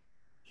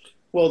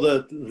 Well,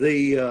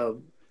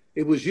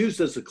 it was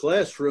used as a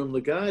classroom. The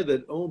guy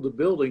that owned the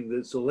building,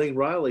 that's the Lane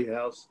Riley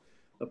house,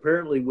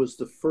 apparently was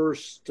the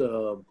first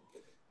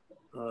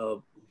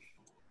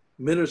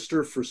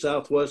minister for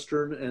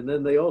Southwestern, and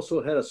then they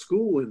also had a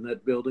school in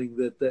that building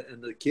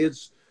and the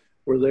kids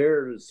were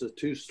there. It's a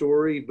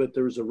 2-story, but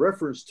there was a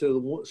reference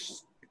to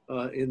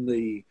in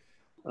the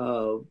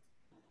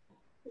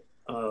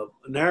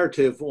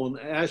narrative on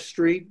Ash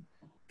Street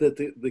that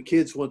the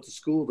kids went to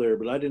school there.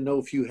 But I didn't know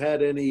if you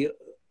had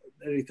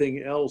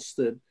anything else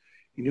that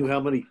you knew how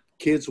many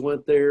kids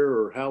went there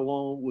or how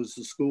long was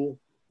the school.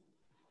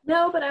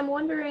 No, but I'm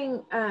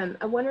wondering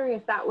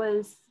if that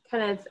was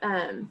kind of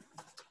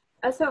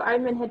S.O.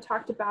 Eidman had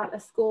talked about a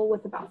school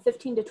with about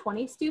 15 to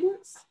 20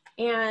 students.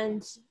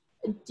 And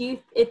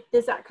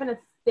does that kind of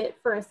fit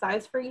for a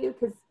size for you?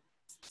 Because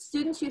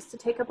students used to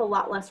take up a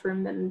lot less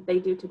room than they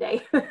do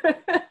today.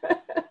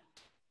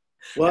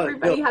 Well,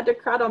 everybody had to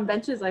crowd on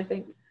benches, I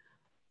think.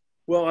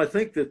 Well, I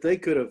think that they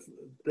could have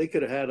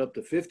had up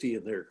to 50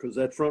 in there, because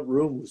that front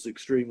room was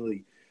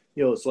extremely,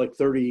 it's like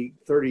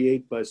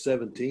 38 by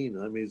 17.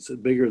 I mean, it's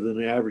bigger than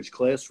the average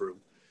classroom.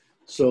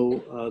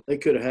 So they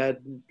could have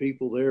had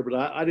people there, but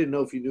I didn't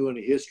know if you knew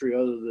any history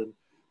other than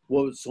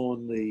what's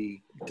on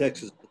the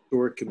Texas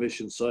Historic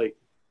Commission site.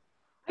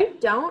 I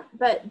don't,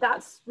 but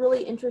that's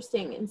really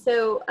interesting. And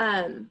so,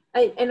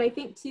 I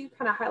think too,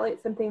 kind of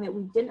highlight something that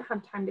we didn't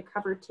have time to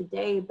cover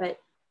today, but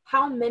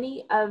how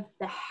many of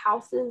the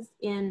houses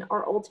in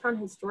our Old Town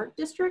Historic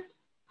District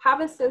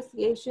have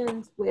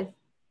associations with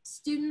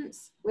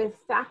students, with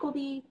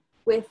faculty,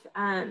 with,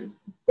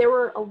 there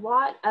were a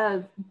lot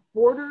of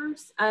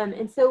boarders.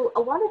 And so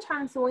a lot of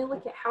times when we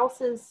look at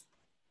houses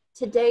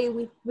today,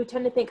 we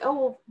tend to think, oh,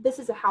 well, this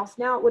is a house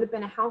now. It would have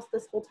been a house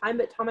this whole time.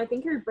 But Tom, I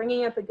think you're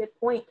bringing up a good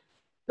point.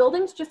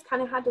 Buildings just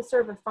kind of had to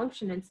serve a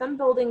function. In some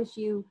buildings,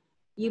 you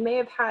may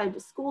have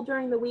had school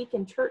during the week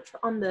and church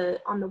on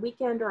the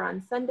weekend or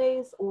on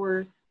Sundays,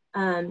 or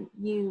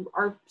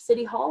our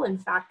city hall, in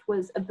fact,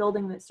 was a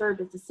building that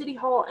served as a city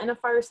hall and a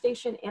fire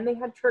station, and they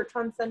had church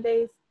on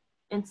Sundays.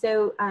 And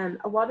so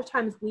a lot of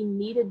times we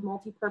needed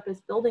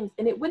multi-purpose buildings,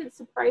 and it wouldn't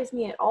surprise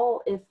me at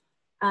all if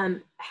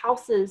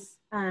houses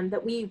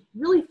that we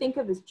really think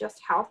of as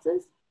just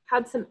houses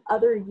had some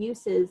other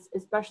uses,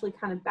 especially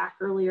kind of back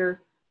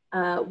earlier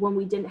when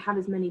we didn't have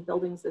as many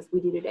buildings as we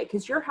do today.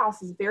 Because your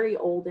house is very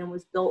old and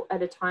was built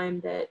at a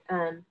time that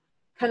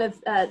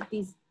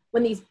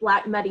when these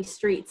black muddy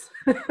streets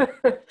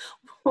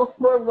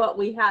were what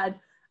we had,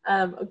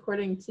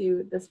 according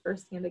to this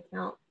firsthand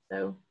account.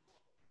 So,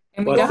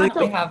 and we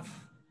definitely have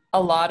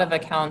a lot of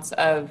accounts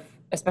of,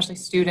 especially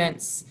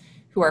students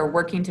who are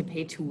working to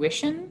pay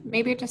tuition,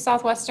 maybe to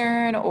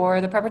Southwestern or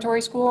the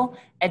preparatory school,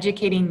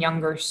 educating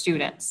younger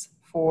students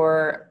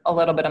for a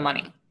little bit of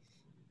money.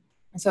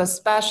 So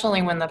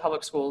especially when the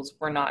public schools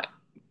were not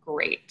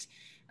great,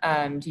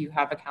 do you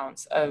have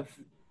accounts of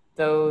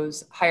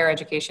those higher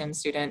education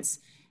students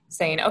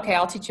saying, okay,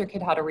 I'll teach your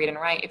kid how to read and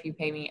write if you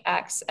pay me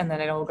X, and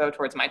then it'll go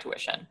towards my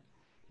tuition?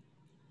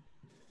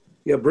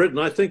 Yeah, Britain,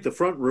 I think the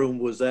front room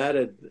was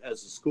added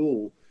as a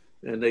school,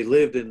 and they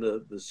lived in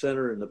the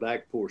center and the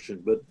back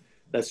portion, but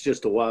that's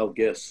just a wild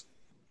guess.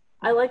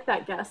 I like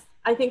that guess.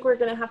 I think we're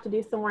going to have to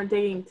do some more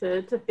digging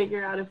to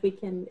figure out if we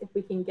can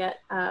get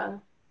a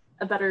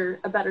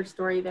better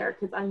story there,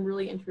 because I'm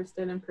really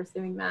interested in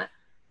pursuing that.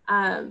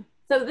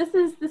 So this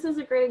is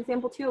a great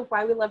example too of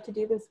why we love to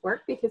do this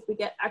work, because we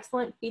get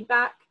excellent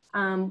feedback.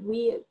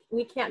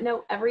 We can't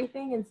know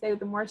everything, and so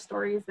the more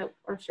stories that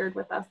are shared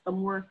with us, the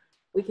more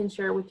we can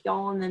share with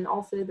y'all, and then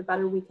also the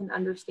better we can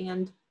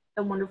understand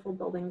the wonderful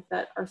buildings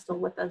that are still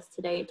with us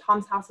today.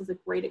 Tom's house is a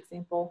great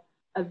example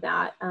of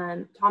that.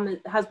 Tom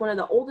has one of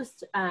the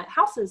oldest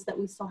houses that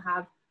we still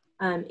have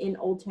in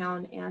Old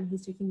Town, and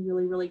he's taking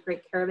really, really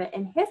great care of it.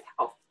 And his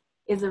house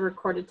is a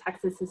recorded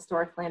Texas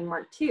Historic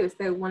Landmark too.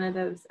 So one of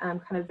those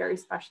kind of very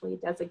specially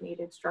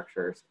designated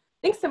structures.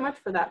 Thanks so much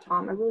for that,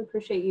 Tom. I really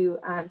appreciate you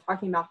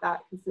talking about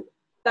that, because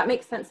that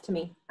makes sense to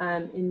me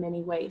in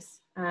many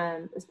ways,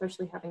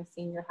 especially having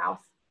seen your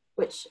house,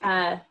 which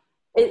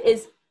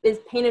is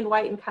painted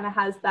white and kind of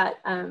has that,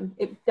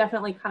 it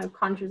definitely kind of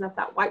conjures up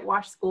that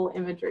whitewash school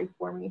imagery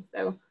for me.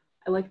 So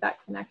I like that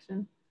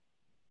connection.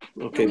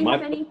 Okay,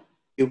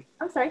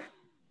 I'm sorry.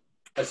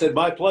 I said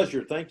my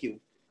pleasure. Thank you.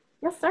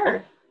 Yes,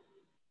 sir.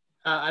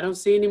 I don't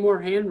see any more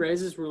hand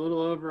raises. We're a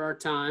little over our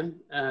time.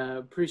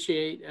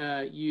 Appreciate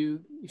you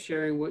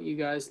sharing what you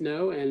guys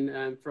know.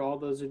 And for all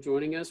those who are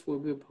joining us, we'll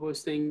be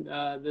posting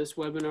this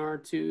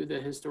webinar to the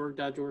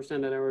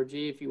historic.georgetown.org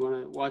if you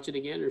want to watch it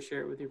again or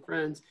share it with your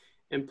friends.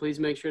 And please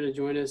make sure to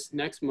join us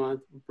next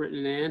month,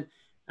 Britin and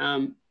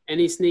Ann.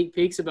 Any sneak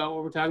peeks about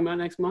what we're talking about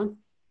next month?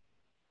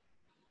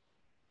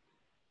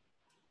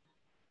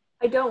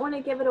 I don't want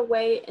to give it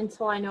away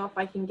until I know if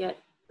I can get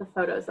the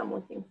photos I'm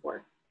looking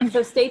for.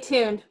 So stay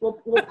tuned. We'll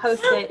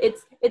post it.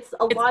 It's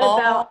a lot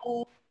about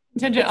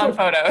contingent on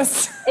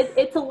photos.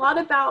 It's a lot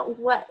about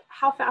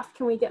how fast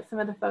can we get some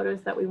of the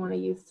photos that we want to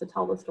use to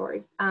tell the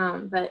story.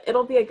 But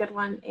it'll be a good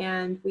one,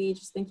 and we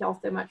just thank y'all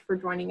so much for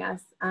joining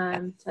us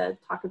to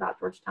talk about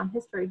Georgetown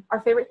history,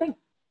 our favorite thing.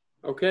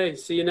 Okay,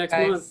 see you next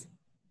month.